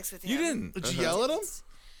have sex with him. You didn't. Did you yell at him?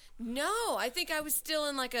 No, I think I was still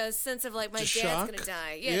in like a sense of like my Just dad's shock? gonna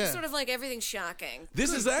die. Yeah, Yeah. just sort of like everything's shocking.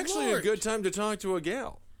 This is actually Lord. a good time to talk to a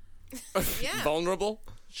gal. Yeah. Vulnerable?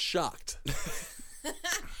 Shocked.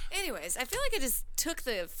 Anyways, I feel like I just took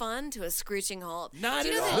the fun to a screeching halt. Not Do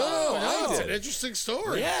you at know all. that- No, I It's did. an interesting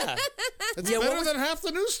story. Yeah. It's better than half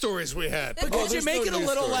the news stories we had. Could you there's make no it a news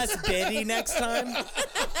little stories. less bitty next time?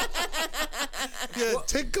 Yeah,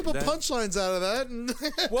 take a couple punchlines out of that. And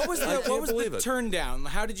What was can't the believe it. turn down?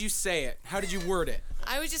 How did you say it? How did you word it?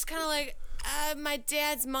 I was just kind of like, my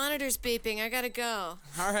dad's monitor's beeping. I gotta go.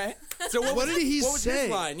 All right. So What did he what was say? his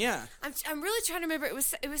line? Yeah. I'm really trying to remember. It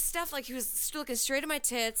was stuff like he was looking straight at my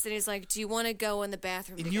tits, and he's like, "Do you want to go in the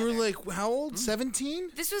bathroom?" And you were together?" like, how old? 17?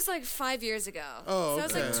 This was like 5 years ago. Oh, so I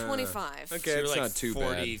was okay. like 25. Okay, it's not too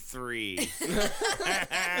bad. 43.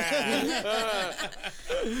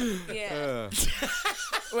 Yeah.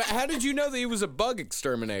 Wait, how did you know that he was a bug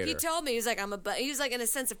exterminator? He told me he was like, "I'm a bug." He was like in a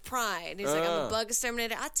sense of pride. He was like, "I'm a bug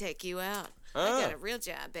exterminator. I'll take you out. I got a real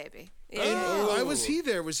job, baby." Yeah. Why was he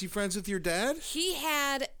there? Was he friends with your dad? He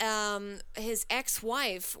had his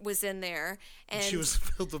ex-wife was in there, and She was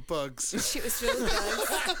filled with bugs. she was filled with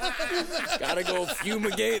bugs. Gotta go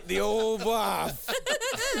fumigate the old wife.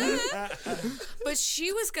 But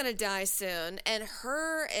she was gonna die soon, and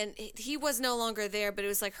he was no longer there. But it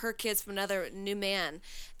was like her kids from another new man.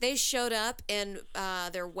 They showed up in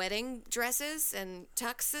their wedding dresses and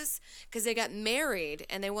tuxes because they got married,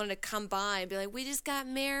 and they wanted to come by and be like, "We just got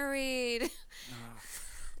married."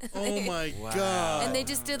 Oh my God. And they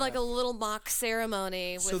just did like a little mock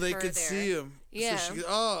ceremony with So they her could there. see him. Yeah. So she,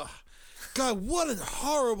 oh. God, what a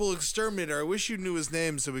horrible exterminator. I wish you knew his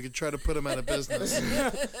name so we could try to put him out of business.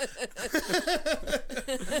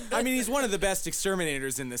 I mean, he's one of the best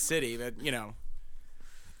exterminators in the city, but, you know,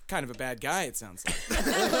 kind of a bad guy, it sounds like.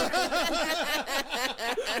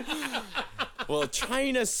 Well,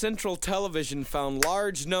 China Central Television found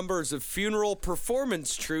large numbers of funeral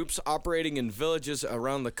performance troops operating in villages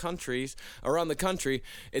around the country.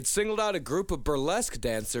 It singled out a group of burlesque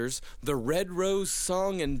dancers, the Red Rose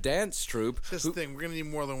Song and Dance Troupe. This thing, we're going to need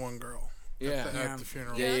more than one girl. At the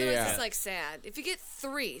funeral. Otherwise, it's like sad. If you get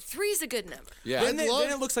three's a good number. Yeah. Then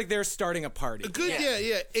it looks like they're starting a party. A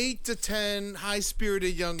good, 8 to 10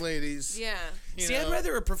 high-spirited young ladies. Yeah. See, I'd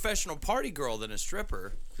rather a professional party girl than a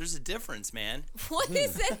stripper. There's a difference, man. What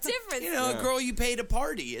is that difference? You know, a girl you pay to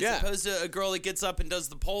party as opposed to a girl that gets up and does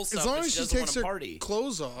the pole stuff. As long but as she doesn't takes want to her party.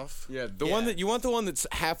 clothes off. Yeah, you want the one that's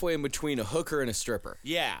halfway in between a hooker and a stripper.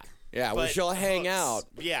 Yeah. Yeah, well, But she'll hang out.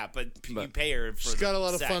 Yeah, but you pay her for She's got a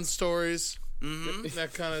lot of sex. fun stories. Mm-hmm.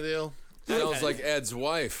 That kind of deal. Sounds like Ed's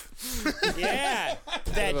wife. Yeah,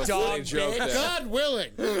 that dog joke bitch. there. God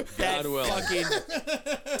willing. That willing.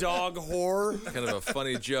 fucking dog whore. Kind of a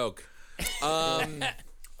funny joke.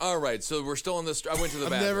 All right, so we're still on this. I went to the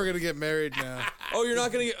I'm bathroom. never going to get married now. Oh, you're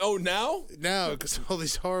not going to get. Oh, now? Now, because of all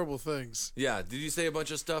these horrible things. Yeah. Did you say a bunch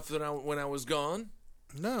of stuff when I was gone?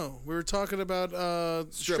 No, we were talking about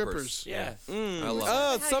strippers. Yeah. I love it.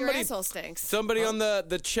 How your Somebody asshole stinks. Somebody on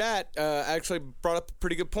the chat actually brought up a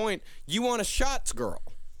pretty good point. You want a shots girl.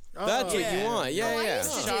 That's what you want. Yeah, I yeah.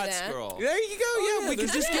 used to do Shots that. girl. There you go. Yeah, we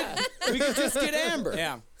could just get Amber.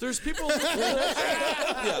 Yeah. There's people.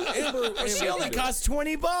 Yeah, Amber. She only costs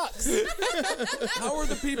 $20. How are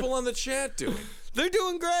the people on the chat doing? They're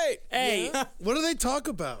doing great. Hey, What do they talk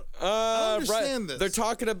about? I don't understand this.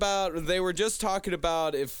 They were just talking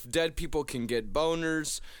about if dead people can get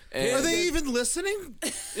boners. And Are they even listening?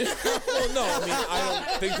 Well, no. I mean, I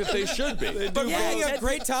don't think that they should be. But they have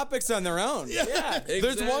great topics on their own. yeah.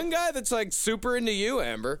 There's one guy that's like super into you,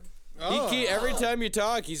 Amber. Every time you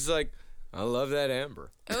talk, he's like, I love that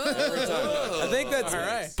Amber. Every time. I think that's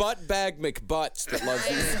right. Butt Bag McButts that loves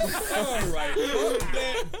you. All right.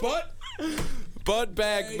 Butt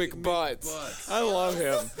Bag McButts. I love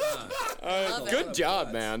him. Good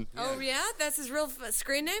job, man. Oh, yeah? That's his real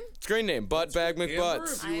screen name? Screen name, Butt Bag Amber,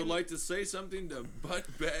 McButts. if you would like to say something to Butt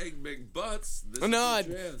Bag McButts, this No, is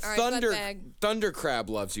your chance. All right, Butt Bag. Thunder Crab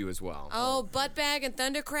loves you as well. Oh, Butt Bag and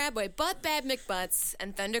Thunder Crab. Wait, Butt Bag McButts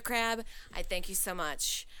and Thunder Crab, I thank you so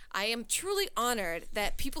much. I am truly honored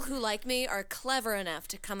that people who like me are clever enough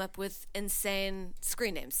to come up with insane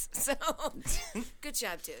screen names. So, good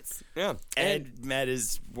job, dudes. Yeah. Ed met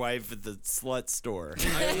his wife at the slut store.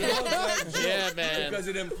 Yeah, man. Because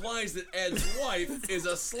it implies that Ed's wife is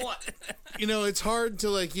a slut. You know, it's hard to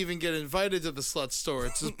like even get invited to the slut store.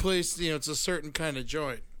 It's a place, it's a certain kind of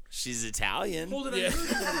joint. She's Italian. Hold it, I heard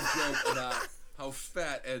another joke about how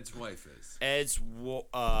fat Ed's wife is. Ed's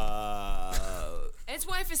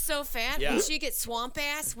wife is so fat, Yeah. when she gets swamp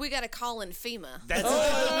ass, we got to call in FEMA. That's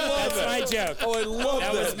my joke. Oh, I love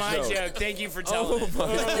That was my joke. Thank you for telling me.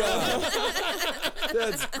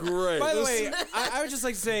 That's great. By the way, I would just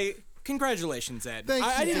like to say, congratulations, Ed. Thank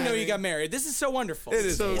I you, didn't know Danny. you got married. This is so wonderful. It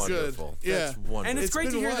is So wonderful. good. Yeah. That's wonderful. And it's It's great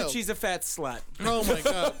to been hear wild. that she's a fat slut. Oh my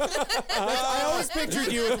God. I always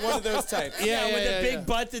pictured you with one of those types. Yeah, with the big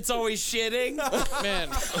butt that's always shitting Man.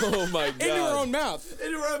 Oh my God. In your own mouth.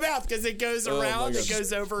 in her mouth because it goes my around. gosh. It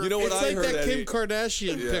goes over. You know what It's I like heard, that Eddie? Kim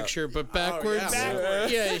Kardashian picture, but backwards.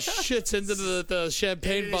 Backwards. Yeah, it shits into the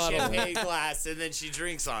champagne in a bottle. champagne glass, and then she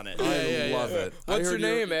drinks on it. I love it. I What's her heard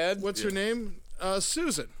name, Ed? What's her name?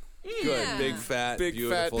 Susan. Good. Yeah. Big fat, Big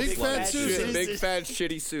beautiful, fat, big slut. fat Susan. Big fat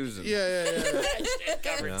shitty Susan. Yeah.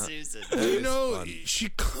 Covered Susan. You know, fun. she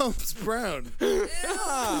comes brown.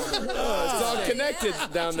 It's all connected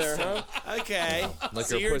down there, huh? Okay. Like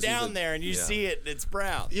So her you're pussy's down a- there and you yeah. see it and it's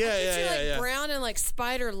brown. It's like brown and like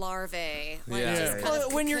spider larvae. Like Yeah. just kind Well,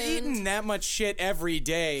 of when you're cocooned. eating that much shit every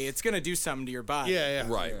day, it's going to do something to your body. Yeah.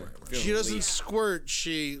 Right. She doesn't squirt,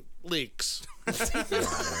 she leaks.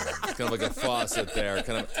 Kind of like a faucet there.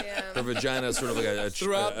 Kind of her vagina is sort of like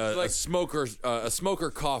a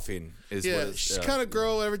smoker coughing is what Yeah, it's. she's kind of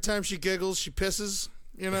girl. Every time she giggles, she pisses.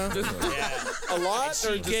 You know, A lot She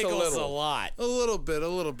or just a giggles a little? lot. a little bit.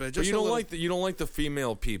 But Just you a don't little. you don't like the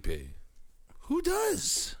female pee-pee. Who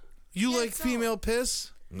does? You like it's female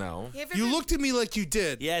piss? No. You looked at me like you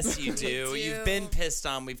did. Yes, you do. You've been pissed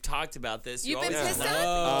on. We've talked about this. You've been always pissed know.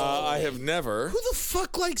 on? I have never. Who the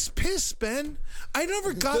fuck likes piss, Ben? I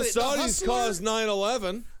never got The it. Saudis Hustler- caused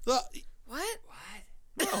 9/11. the- What?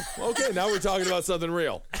 Okay, now we're talking about something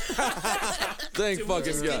real. The Thank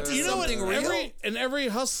fucking God. You know what? Something real? In every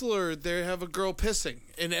Hustler, they have a girl pissing.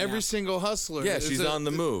 In every single Hustler. Yeah, she's on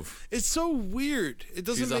the move. It's so weird. It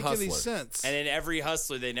doesn't She's a make any hustler. sense. And in every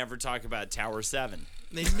Hustler, they never talk about Tower 7.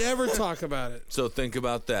 They never talk about it. So think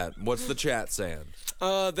about that. What's the chat saying?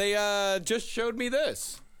 They just showed me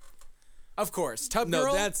this. Of course, Tub No,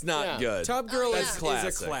 Girl. that's not good. Tub Girl That's is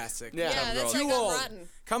classic. a classic. Yeah. Yeah, that's Too like old. rotten.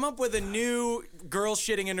 Come up with a new girl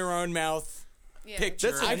shitting in her own mouth Yeah.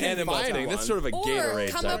 picture. That's I an can animal find thing. one. That's sort of a Or Gatorade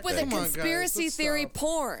come type up with thing. a Come on, guys, conspiracy let's theory stop.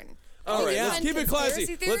 porn. All right, Yeah. let's keep it classy.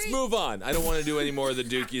 Conspiracy Let's theory? move on. I don't want to do any more of the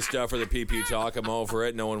dookie stuff or the pee-pee talk. I'm over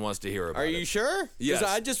it. No one wants to hear about Are it. you sure? 'Cause Yes.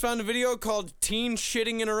 I just found a video called "Teen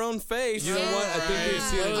Shitting in Her Own Face." You know what? I think we've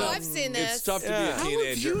seen Oh, enough. I've seen this. It's tough to Yeah. be a How have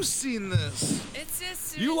teenager. you seen this? It's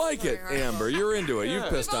just. You like it, Amber. You're into it. You've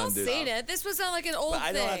pissed We've all on dudes. seen it. This was not like an old I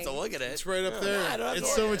thing. don't have to look at it. It's right up there. I don't have to It's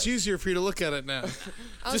look so at much easier for you to look at it now.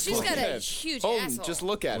 Oh, she's got a huge Hold asshole. just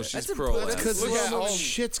look at Well, it. she's That's pro. important. Because Look at so much Holden.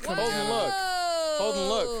 shit's coming Holden, out. look. Whoa. Holden,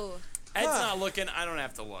 look. Ed's not looking. I don't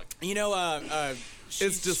have to look. You know,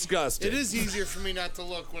 It's disgusting. It is easier for me not to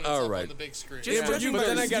look when it's All up right. on the big screen. Just Amber, judging but by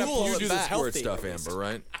then the I gotta stool, you it's do the not squirt healthy. stuff, Amber,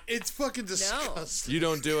 right? It's fucking disgusting. You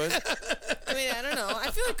don't do it? I mean, I don't know.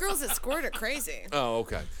 I feel like girls that squirt are crazy. Oh,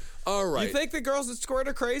 okay. All right. You think the girls that squirt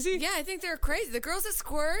are crazy? Yeah, I think they're crazy. The girls that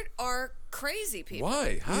squirt are crazy people.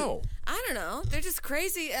 Why? How? I don't know. They're just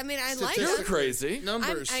crazy. I mean, I like You're them. crazy.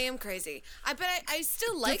 Numbers. I am crazy. But I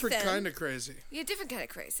still like Different them. kind of crazy. Yeah, different kind of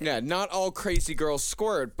crazy. Yeah, not all crazy girls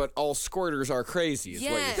squirt, but all squirters are crazy, is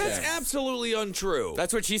what Yes. you're That's saying. absolutely untrue.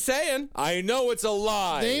 That's what she's saying. I know it's a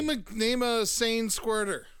lie. Name a sane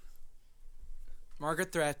squirter.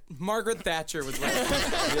 Margaret Thatcher was right.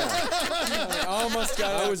 I almost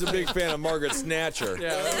got I it. was a big fan of Margaret Snatcher.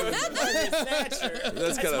 That's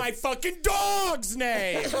kind of My fucking dog's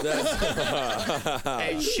name.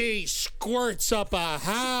 And she squirts up a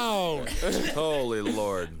hound. holy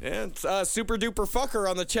Lord. And Super Duper Fucker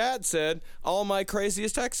on the chat said, all my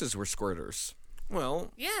craziest exes were squirters.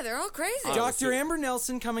 Well, Yeah, they're all crazy. Dr. Amber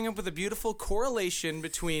Nelson coming up with a beautiful correlation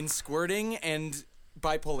between squirting and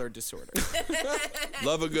bipolar disorder.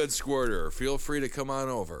 love a good squirter. Feel free to come on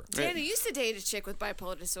over. Dan, you used to date a chick with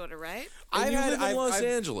bipolar disorder, right? And you live in Los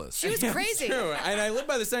Angeles. She was crazy. True, and I live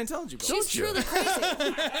by the Scientology belt. She's truly crazy.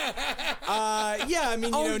 Yeah, I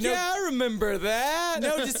mean, you know, I remember that.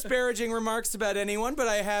 no disparaging remarks about anyone, but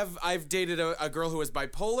I've dated a girl who was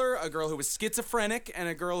bipolar, a girl who was schizophrenic, and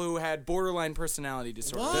a girl who had borderline personality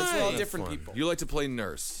disorder. Those are all different Fun. people. You like to play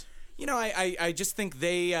nurse. You know, I just think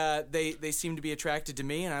they seem to be attracted to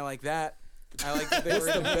me, and I like that. I like that they What's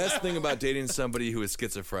were the best thing about dating somebody who is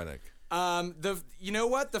schizophrenic? you know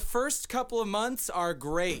what? The first couple of months are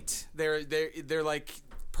great. They're like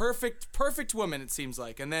perfect women. It seems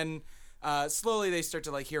like, and then slowly they start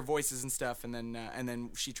to like hear voices and stuff, and then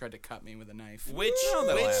she tried to cut me with a knife. Which That'll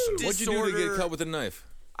happen. disorder? What'd you do to get cut with a knife?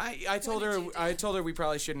 I told her we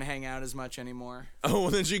probably shouldn't hang out as much anymore. Oh,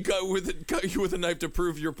 and then she cut you with a knife to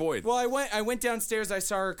prove your point. Well, I went downstairs. I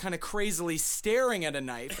saw her kind of crazily staring at a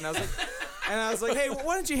knife, and I was like, hey,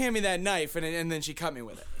 why don't you hand me that knife? And then she cut me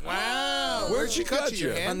with it Wow. Where'd she cut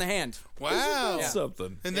you? on the hand. Wow. That's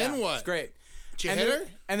something. And then what? It's great. Did you And hit then, her?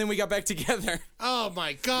 and then we got back together. Oh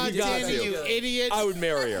my God, got damn to. it, you idiot. I would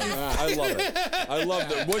marry her. I love it. I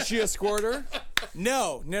love it. Was she a squirter?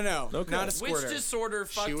 No, not a Which squirter. disorder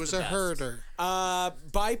fucked She was the a best? herder.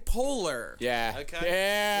 Bipolar. Yeah. Okay.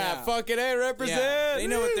 Yeah. Fucking A, represent. Yeah, they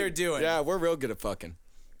know what they're doing. Yeah, we're real good at fucking.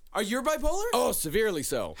 Are you bipolar? Oh, severely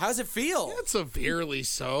so. How's it feel? That's severely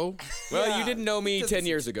so. Well, Yeah. you didn't know me 10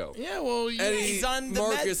 years ago. Yeah, well, He's on the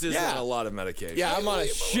Marcus is Yeah. on a lot of medication. Yeah, I'm on a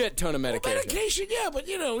shit ton of medication. medication, yeah, but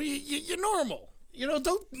you know, you're normal. You know,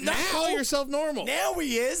 don't not call yourself normal. Now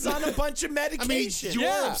he is on a bunch of I mean, medication. you're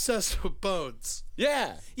Yeah. obsessed with bones.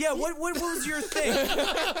 Yeah. Yeah. What was your thing?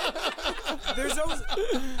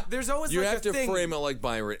 There's always You like have a to thing. frame it like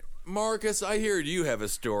Byron. Marcus, I hear you have a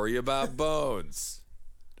story about bones.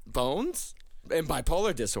 Bones? And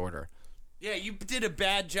bipolar disorder. Yeah, you did a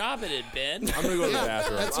bad job at it, Ben. I'm gonna go to the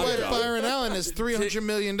bathroom. That's I'm why done. Byron Allen has $300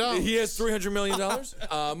 million. He has $300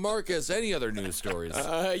 million. Marcus, any other news stories?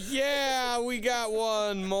 Yeah, we got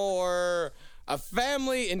one more. A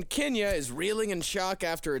family in Kenya is reeling in shock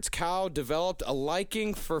after its cow developed a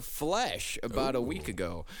liking for flesh about a week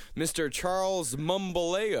ago. Mr. Charles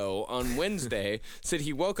Mumboleo on Wednesday said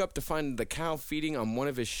he woke up to find the cow feeding on one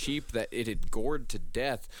of his sheep that it had gored to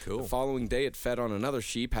death. Cool. The following day, it fed on another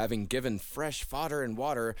sheep, having given fresh fodder and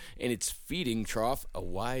water in its feeding trough a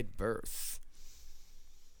wide berth.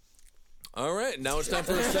 All right, now it's time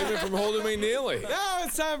for a segment from Holden McNeely. Now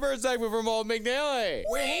it's time for a segment from Old McNeely.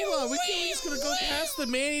 Wait, hold on. We're just going to go past the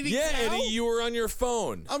man-eating Yeah, cow? Eddie, you were on your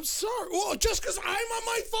phone. I'm sorry. Well, just because I'm on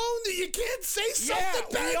my phone, that you can't say something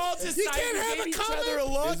back. we all decided you can't we have gave a each comment. other a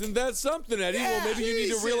look. Isn't that something, Eddie? Yeah, well, maybe you need to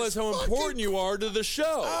Jesus realize how important fucking- you are to the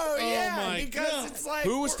show. Oh, yeah, my because God. it's like...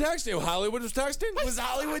 Who was texting? Hollywood was texting? Was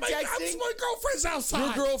Hollywood texting? My girlfriend's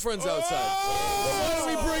outside. Your girlfriend's outside. Well, why don't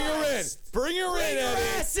we bring her in? Bring her in, Bring her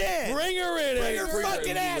Eddie. ass in. Bring her in, Eddie. her Bring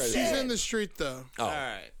fucking ass She's in. in the street, though. Oh. All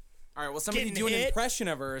right. All right, well, somebody Getting do an hit? impression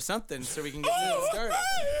of her or something so we can get this started.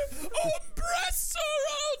 breasts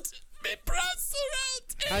are out. My breasts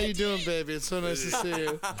are out. How you doing, baby? It's so nice to see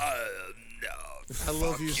you. No. I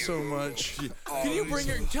love you so much. Can you bring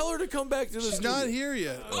her? Tell her to come back to the She's studio. not here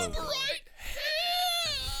yet. I'm right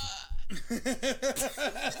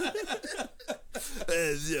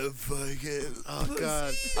Oh,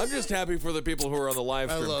 God. I'm just happy for the people who are on the live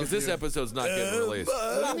I stream love because this you. episode's not getting released.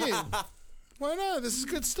 What do you mean? Why not? This is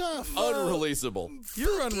good stuff. Unreleasable.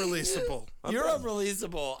 You're unreleasable. You're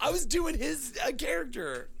unreleasable. I was doing his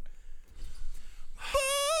character.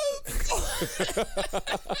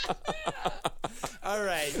 All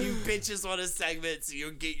right, you bitches want a segment, so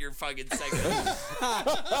you'll get your fucking segment.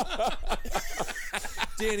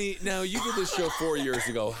 Danny, now you did this show 4 years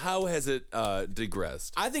ago. How has it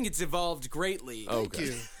digressed? I think it's evolved greatly Okay.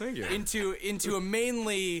 Thank you. Thank you. into a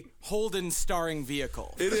mainly Holden starring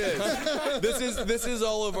vehicle. It is. This is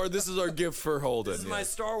all of our. This is our gift for Holden. This is my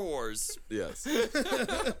Star Wars. Yes.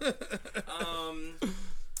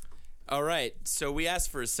 All right, so we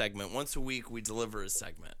asked for a segment. Once a week, we deliver a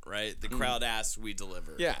segment, right? The crowd asks, we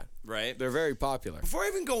deliver. Yeah, Right? they're very popular. Before I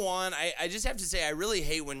even go on, I just have to say I really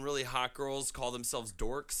hate when really hot girls call themselves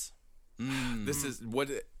dorks. This is what.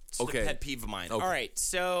 It's Okay. a pet peeve of mine. Okay. All right,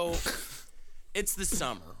 so it's the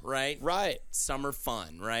summer, right? Right. Summer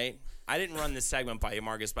fun, right? I didn't run this segment by you,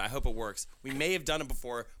 Marcus, but I hope it works. We may have done it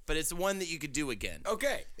before, but it's one that you could do again.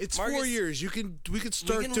 Okay. It's Marcus, 4 years. We could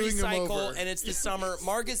start we can doing them recycle, over. and it's the summer.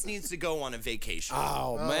 Marcus needs to go on a vacation.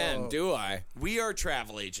 Oh, man, do I? We are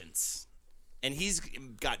travel agents, and he's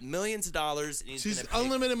got millions of dollars, and he's She's going to pay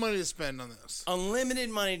unlimited money to spend on this. unlimited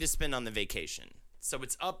money to spend on the vacation. So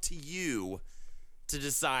it's up to you to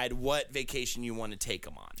decide what vacation you want to take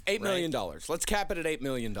him on. $8 million. Let's cap it at $8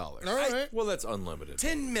 million. All right. Well, that's unlimited.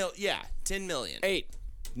 10 million. 8,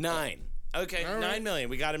 9. Okay, All 9 right. million.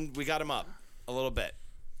 We got him up a little bit.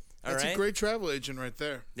 All That's right. a great travel agent right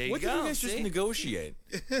there. There you What did go. you guys just see? negotiate?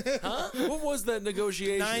 Huh? What was that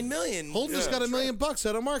negotiation? 9 million. Holden's got $1 million out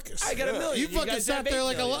of Marcus. I got $1 million. You fucking guys sat have there $8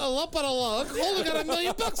 like a million. lump on a log. Holden got $1 million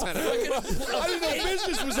out of it. I didn't know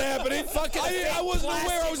business was happening. I wasn't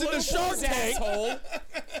aware I was in the Shark Tank. Asshole.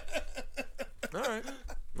 All right.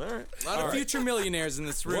 A lot of future millionaires in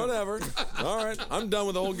this room. Whatever. All right. I'm done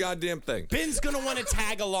with the whole goddamn thing. Ben's gonna want to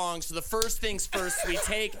tag along. So the first things first, we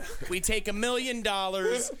take $1 million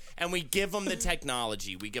and we give him the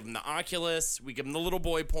technology. We give him the Oculus. We give him the little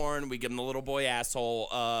boy porn. We give him the little boy asshole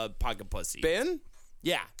pocket pussy. Ben?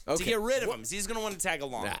 Yeah. To Okay. get rid of him. So he's gonna want to tag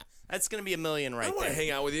along. Nah. That's gonna be $1 million I right want to there. hang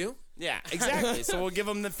out with you. Yeah, exactly. So we'll give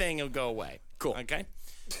him the thing. He'll go away. Cool. Okay.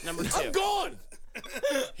 Number 2. I'm gone.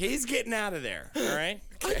 He's getting out of there. All right.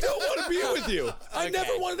 I don't want to be with you. I Okay.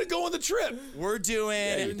 never wanted to go on the trip. We're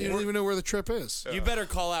doing. You don't even know where the trip is. You better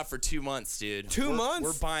call out for 2 months, dude. 2 months?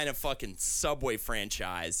 We're buying a fucking Subway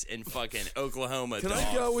franchise in fucking Oklahoma. Can dog.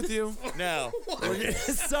 I go with you? No. We're getting a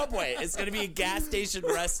Subway. It's going to be a gas station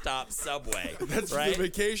rest stop Subway. That's right? the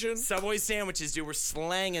vacation. Subway sandwiches, dude. We're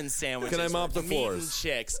slanging sandwiches. Can I mop We're the meeting floors?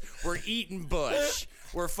 Chicks. We're eating bush.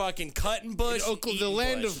 We're fucking cutting bush. The eating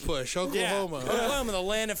land bush. of Bush, Yeah. Oklahoma. Oklahoma, the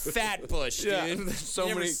land of fat bush, dude. There's so You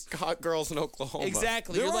never many s- hot girls in Oklahoma.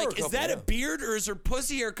 Exactly. There You're are like, a is that couple, a beard or is her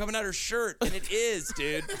pussy hair coming out her shirt? And it is,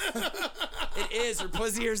 dude. It is. Her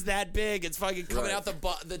pussy hair's that big. It's fucking coming out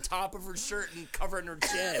the top of her shirt and covering her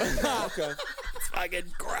chin. Okay. It's fucking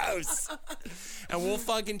gross. And we'll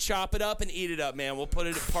fucking chop it up and eat it up, man. We'll put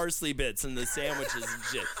it in parsley bits in the sandwiches and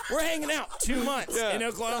shit. We're hanging out 2 months in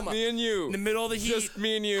Oklahoma. Me and you. In the middle of the heat. Just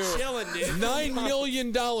me and you. Chilling, dude. $9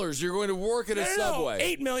 million. You're going to work at a Subway. No,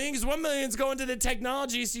 $8 million, because $1 million's going to the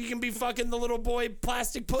technology so you can be fucking the little boy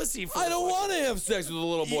plastic pussy. For I don't want to have sex with a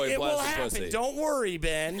little boy It will plastic happen. pussy. Don't worry,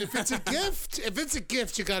 Ben. If it's a gift, gift. If it's a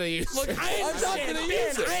gift, you gotta use it. I'm not going to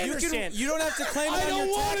use it. I understand. You don't have to claim it I on don't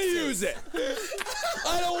your want to taxes. use it.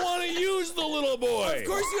 I don't want to use the little boy. Of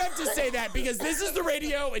course you have to say that because this is the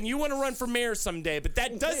radio and you want to run for mayor someday, but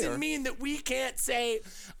that doesn't mean that we can't say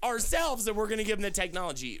ourselves that we're going to give them the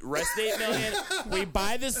technology. Rest 8 million, we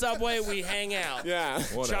buy the subway, we hang out. Yeah.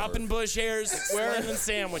 Chopping bush hairs, slinging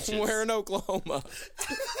sandwiches. Where in Oklahoma?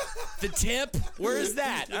 The tip? Where is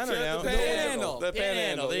that? I don't know. The Panhandle. The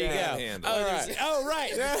Panhandle. There you go. Panhandle. Oh,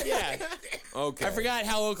 right. Yeah. Okay. I forgot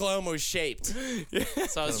how Oklahoma was shaped.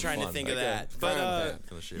 So I was trying to think of that. But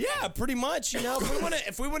yeah, pretty much. You know,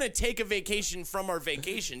 if we want to take a vacation from our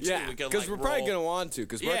vacation too, Yeah, we could because we're probably roll. going to want to,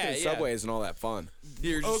 because working Yeah, at yeah. Subway isn't all that fun.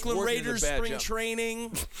 You're just Oakland working Raiders a bad spring job.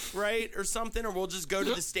 training, right, or something, or we'll just go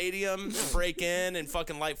to the stadium, and break in, and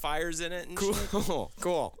fucking light fires in it. And shit.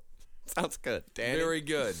 Cool. Sounds good. Danny? Very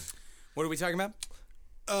good. What are we talking about?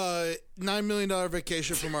 $9 million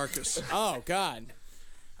vacation for Marcus. Oh, God.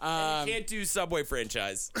 You can't do Subway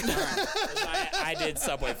franchise. I did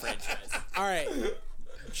Subway franchise. All right.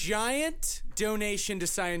 Giant donation to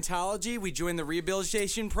Scientology. We joined the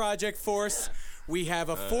Rehabilitation Project Force. We have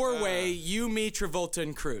a four-way, you, me, Travolta,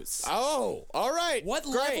 and Cruz. Oh, all right. What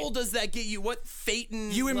Great. level does that get you? What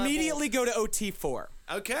Phaeton You level? immediately go to OT4.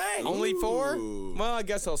 Okay. Only 4? Well, I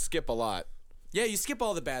guess I'll skip a lot. Yeah, you skip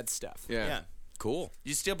all the bad stuff. Yeah. Cool.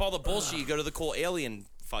 You skip all the bullshit. You go to the cool alien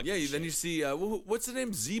fucking Yeah, shit. then you see, what's the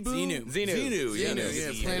name? Zebu? Xenu. Xenu. Yeah,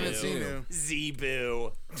 Yeah, Planet Xenu.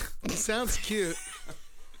 Zebu. Sounds cute.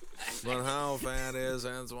 But how fat is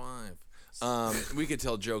his wife? We could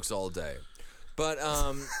tell jokes all day. But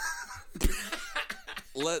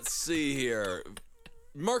let's see here.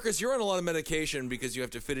 Marcus, you're on a lot of medication because you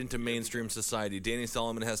have to fit into mainstream society. Danny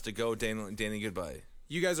Solomon has to go. Danny, goodbye.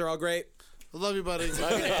 You guys are all great. I love you, buddy.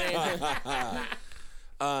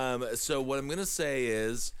 So what I'm going to say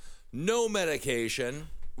is no medication.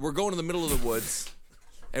 We're going to the middle of the woods.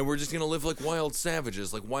 And we're just going to live like wild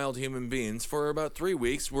savages, like wild human beings for about 3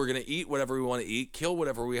 weeks. We're going to eat whatever we want to eat, kill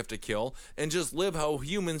whatever we have to kill, and just live how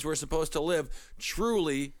humans were supposed to live.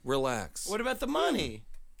 Truly relax. What about the money?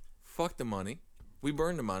 Fuck the money. We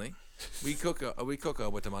burn the money. We cook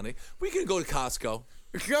with the money. We can go to Costco.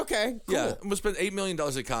 Okay, cool. Yeah, we'll spend $8 million at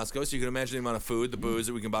Costco, so you can imagine the amount of food, the booze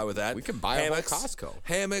that we can buy with that. We can buy a whole Costco.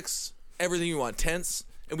 Hammocks, everything you want, tents.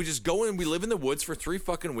 And we just go in and we live in the woods for 3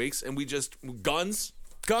 fucking weeks, and we just, guns.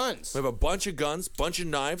 Guns. We have a bunch of guns, bunch of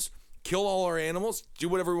knives, kill all our animals, do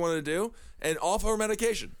whatever we want to do, and off our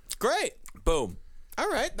medication. Great. Boom. All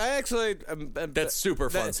right. I actually... That's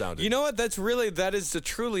super fun sounding. You know what? That is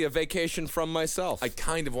truly a vacation from myself. I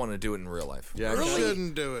kind of want to do it in real life. Yeah. You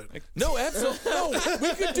shouldn't do it. No, absolutely. No,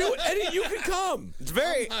 we could do it. Eddie, you can come. It's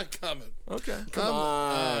very... Not coming. Okay. Come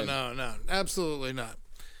on. No, absolutely not.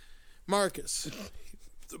 Marcus,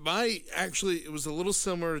 it was a little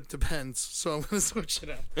similar to Ben's, so I'm gonna switch it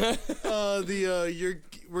up.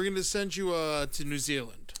 We're gonna send you to New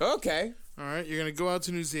Zealand. Okay. All right, you're gonna go out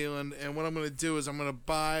to New Zealand, and what I'm gonna do is I'm gonna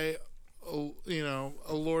buy, a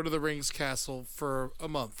Lord of the Rings castle for a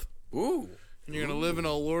month. Ooh. And you're gonna live in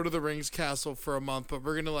a Lord of the Rings castle for a month, but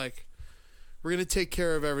we're gonna take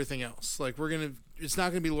care of everything else. Like it's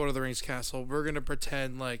not gonna be Lord of the Rings castle. We're gonna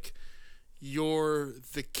pretend like you're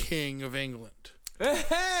the king of England.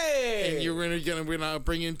 Hey! And we're gonna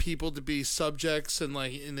bring in people to be subjects and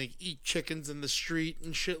they eat chickens in the street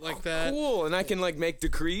and shit like that. Cool. And I can make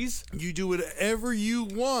decrees? You do whatever you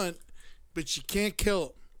want, but you can't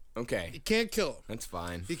kill them. Okay. You can't kill them. That's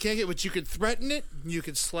fine. You can't but you can threaten it. You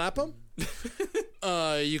can slap them.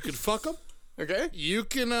 You can fuck them. Okay. You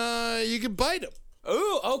can bite them.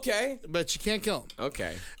 Ooh, okay. But you can't kill them.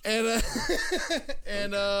 Okay. And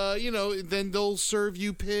then they'll serve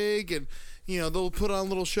you pig, and they'll put on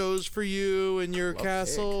little shows for you and your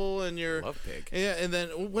castle pig. and your Love pig. Yeah, and then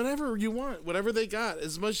whatever you want, whatever they got,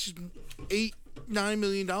 as much as $8-9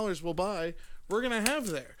 million we'll buy, we're gonna have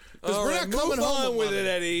there. Because All we're right, not coming move home on with it, money.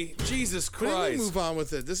 Eddie. Jesus What do you mean Christ. move on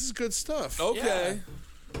with it? This is good stuff. Okay.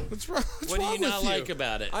 What's wrong? What do wrong you not with like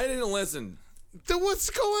about it? I didn't listen. Then what's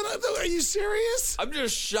going on? Are you serious? I'm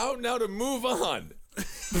just shouting out to move on.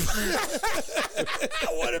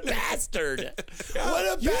 What a bastard! What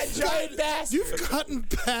a bad giant bastard! You've gotten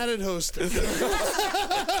bad at hosting.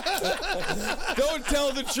 Don't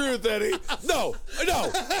tell the truth, Eddie. No.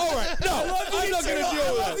 All right. No. I'm not going to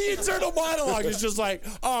deal with it. The internal monologue is just like,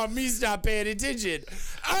 oh, me's not paying attention.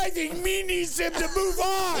 I think me needs him to move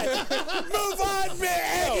on. Move on,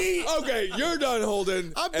 man, Eddie. No. Okay, you're done,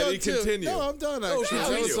 Holden. I'm Eddie, done too. continue. No, I'm done. Actually. continue.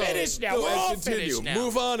 That was all. Finished now. Go We're ahead, all continue. finished now.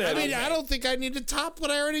 Move on, I Eddie. mean, I don't think I need to top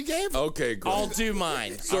what I already gave. Okay, great. I'll do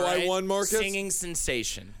mine. So all I right? won, Marcus? Singing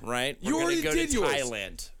sensation, right? You We're already gonna go did to yours.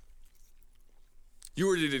 Thailand. You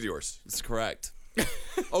already did yours. That's correct.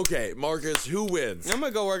 Okay, Marcus, who wins? I'm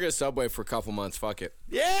gonna go work at a Subway for a couple months. Fuck it.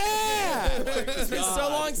 Yeah! It's been so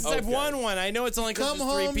long since I've won one. I know it's only because Come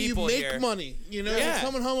there's three home, you people make here. money. You know, Yeah. you're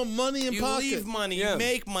coming home with money in You pocket. leave money, Yeah. you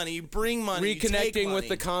make money, you bring money, you take Reconnecting money. with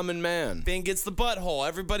the common man. Ben gets the butthole.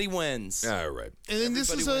 Everybody wins. All right. And then this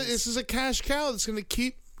Everybody wins. is a cash cow that's going to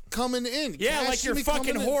keep coming in. Yeah, Cash like your is gonna be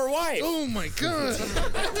fucking coming in. whore wife. Oh my god.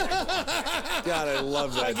 God, I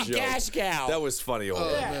love that Like a joke. cash cow. That was funny.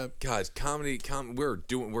 man. God, comedy.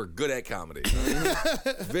 We're good at comedy.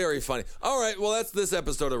 Very funny. All right, well, that's this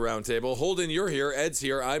episode of Roundtable. Holden, you're here. Ed's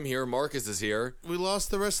here. I'm here. Marcus is here. We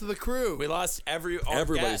lost the rest of the crew. We lost our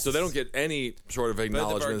Everybody, guests. so they don't get any sort of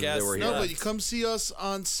acknowledgement that they guests. were here. No, but you come see us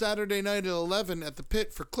on Saturday night at 11 at the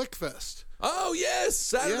Pit for ClickFest. Oh yes,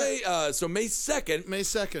 Saturday. So May 2nd. May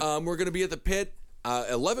 2nd. We're going to be at the Pit,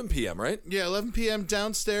 11 p.m. Right? Yeah, 11 p.m.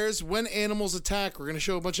 downstairs. When animals attack, we're going to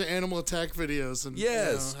show a bunch of animal attack videos and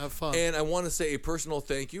Yes. have fun. And I want to say a personal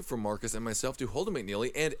thank you from Marcus and myself to Holden McNeely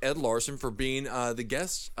and Ed Larson for being the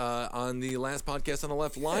guests on the last Podcast on the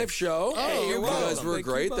Left live show. Hey, you're you welcome. guys were Thank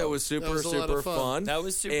you great. both. That was super, That was a lot super of fun. fun. That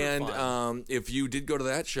was super and, fun. And if you did go to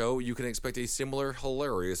that show, you can expect a similar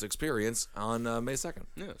hilarious experience on May 2nd.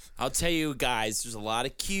 Yes. I'll tell you guys, there's a lot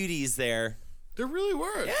of cuties there. there really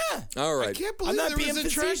were. Yeah. All right. I can't I'm believe not there being was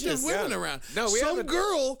attractive facetious. women Yeah. around. No, we Some haven't-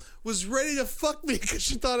 girl was ready to fuck me because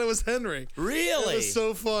she thought it was Henry. Really? It was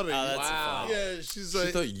so funny. Oh, that's Wow. funny. Yeah, she's She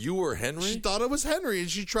like, thought you were Henry? she thought it was Henry, and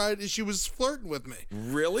she was flirting with me.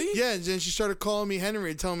 Really? Yeah, and then she started calling me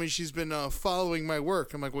Henry and telling me she's been following my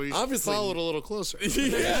work. I'm like, well, you should Obviously- follow it a little closer.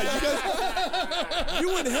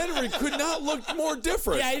 You and Henry could not look more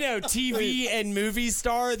different. Yeah, I know. TV and movie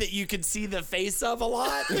star that you could see the face of a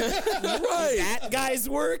lot. Right. That guy's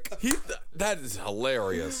work. That is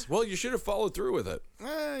hilarious. Well, you should have followed through with it.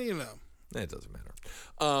 You know. It doesn't matter.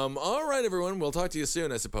 All right, everyone. We'll talk to you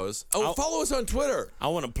soon, I suppose. Oh, follow us on Twitter. I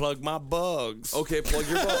want to plug my bugs. Okay, plug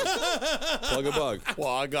your bug. Plug a bug. Well,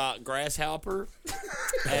 I got grasshopper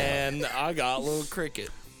and I got little cricket.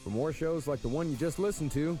 For more shows like the one you just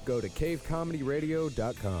listened to, go to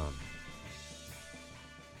cavecomedyradio.com.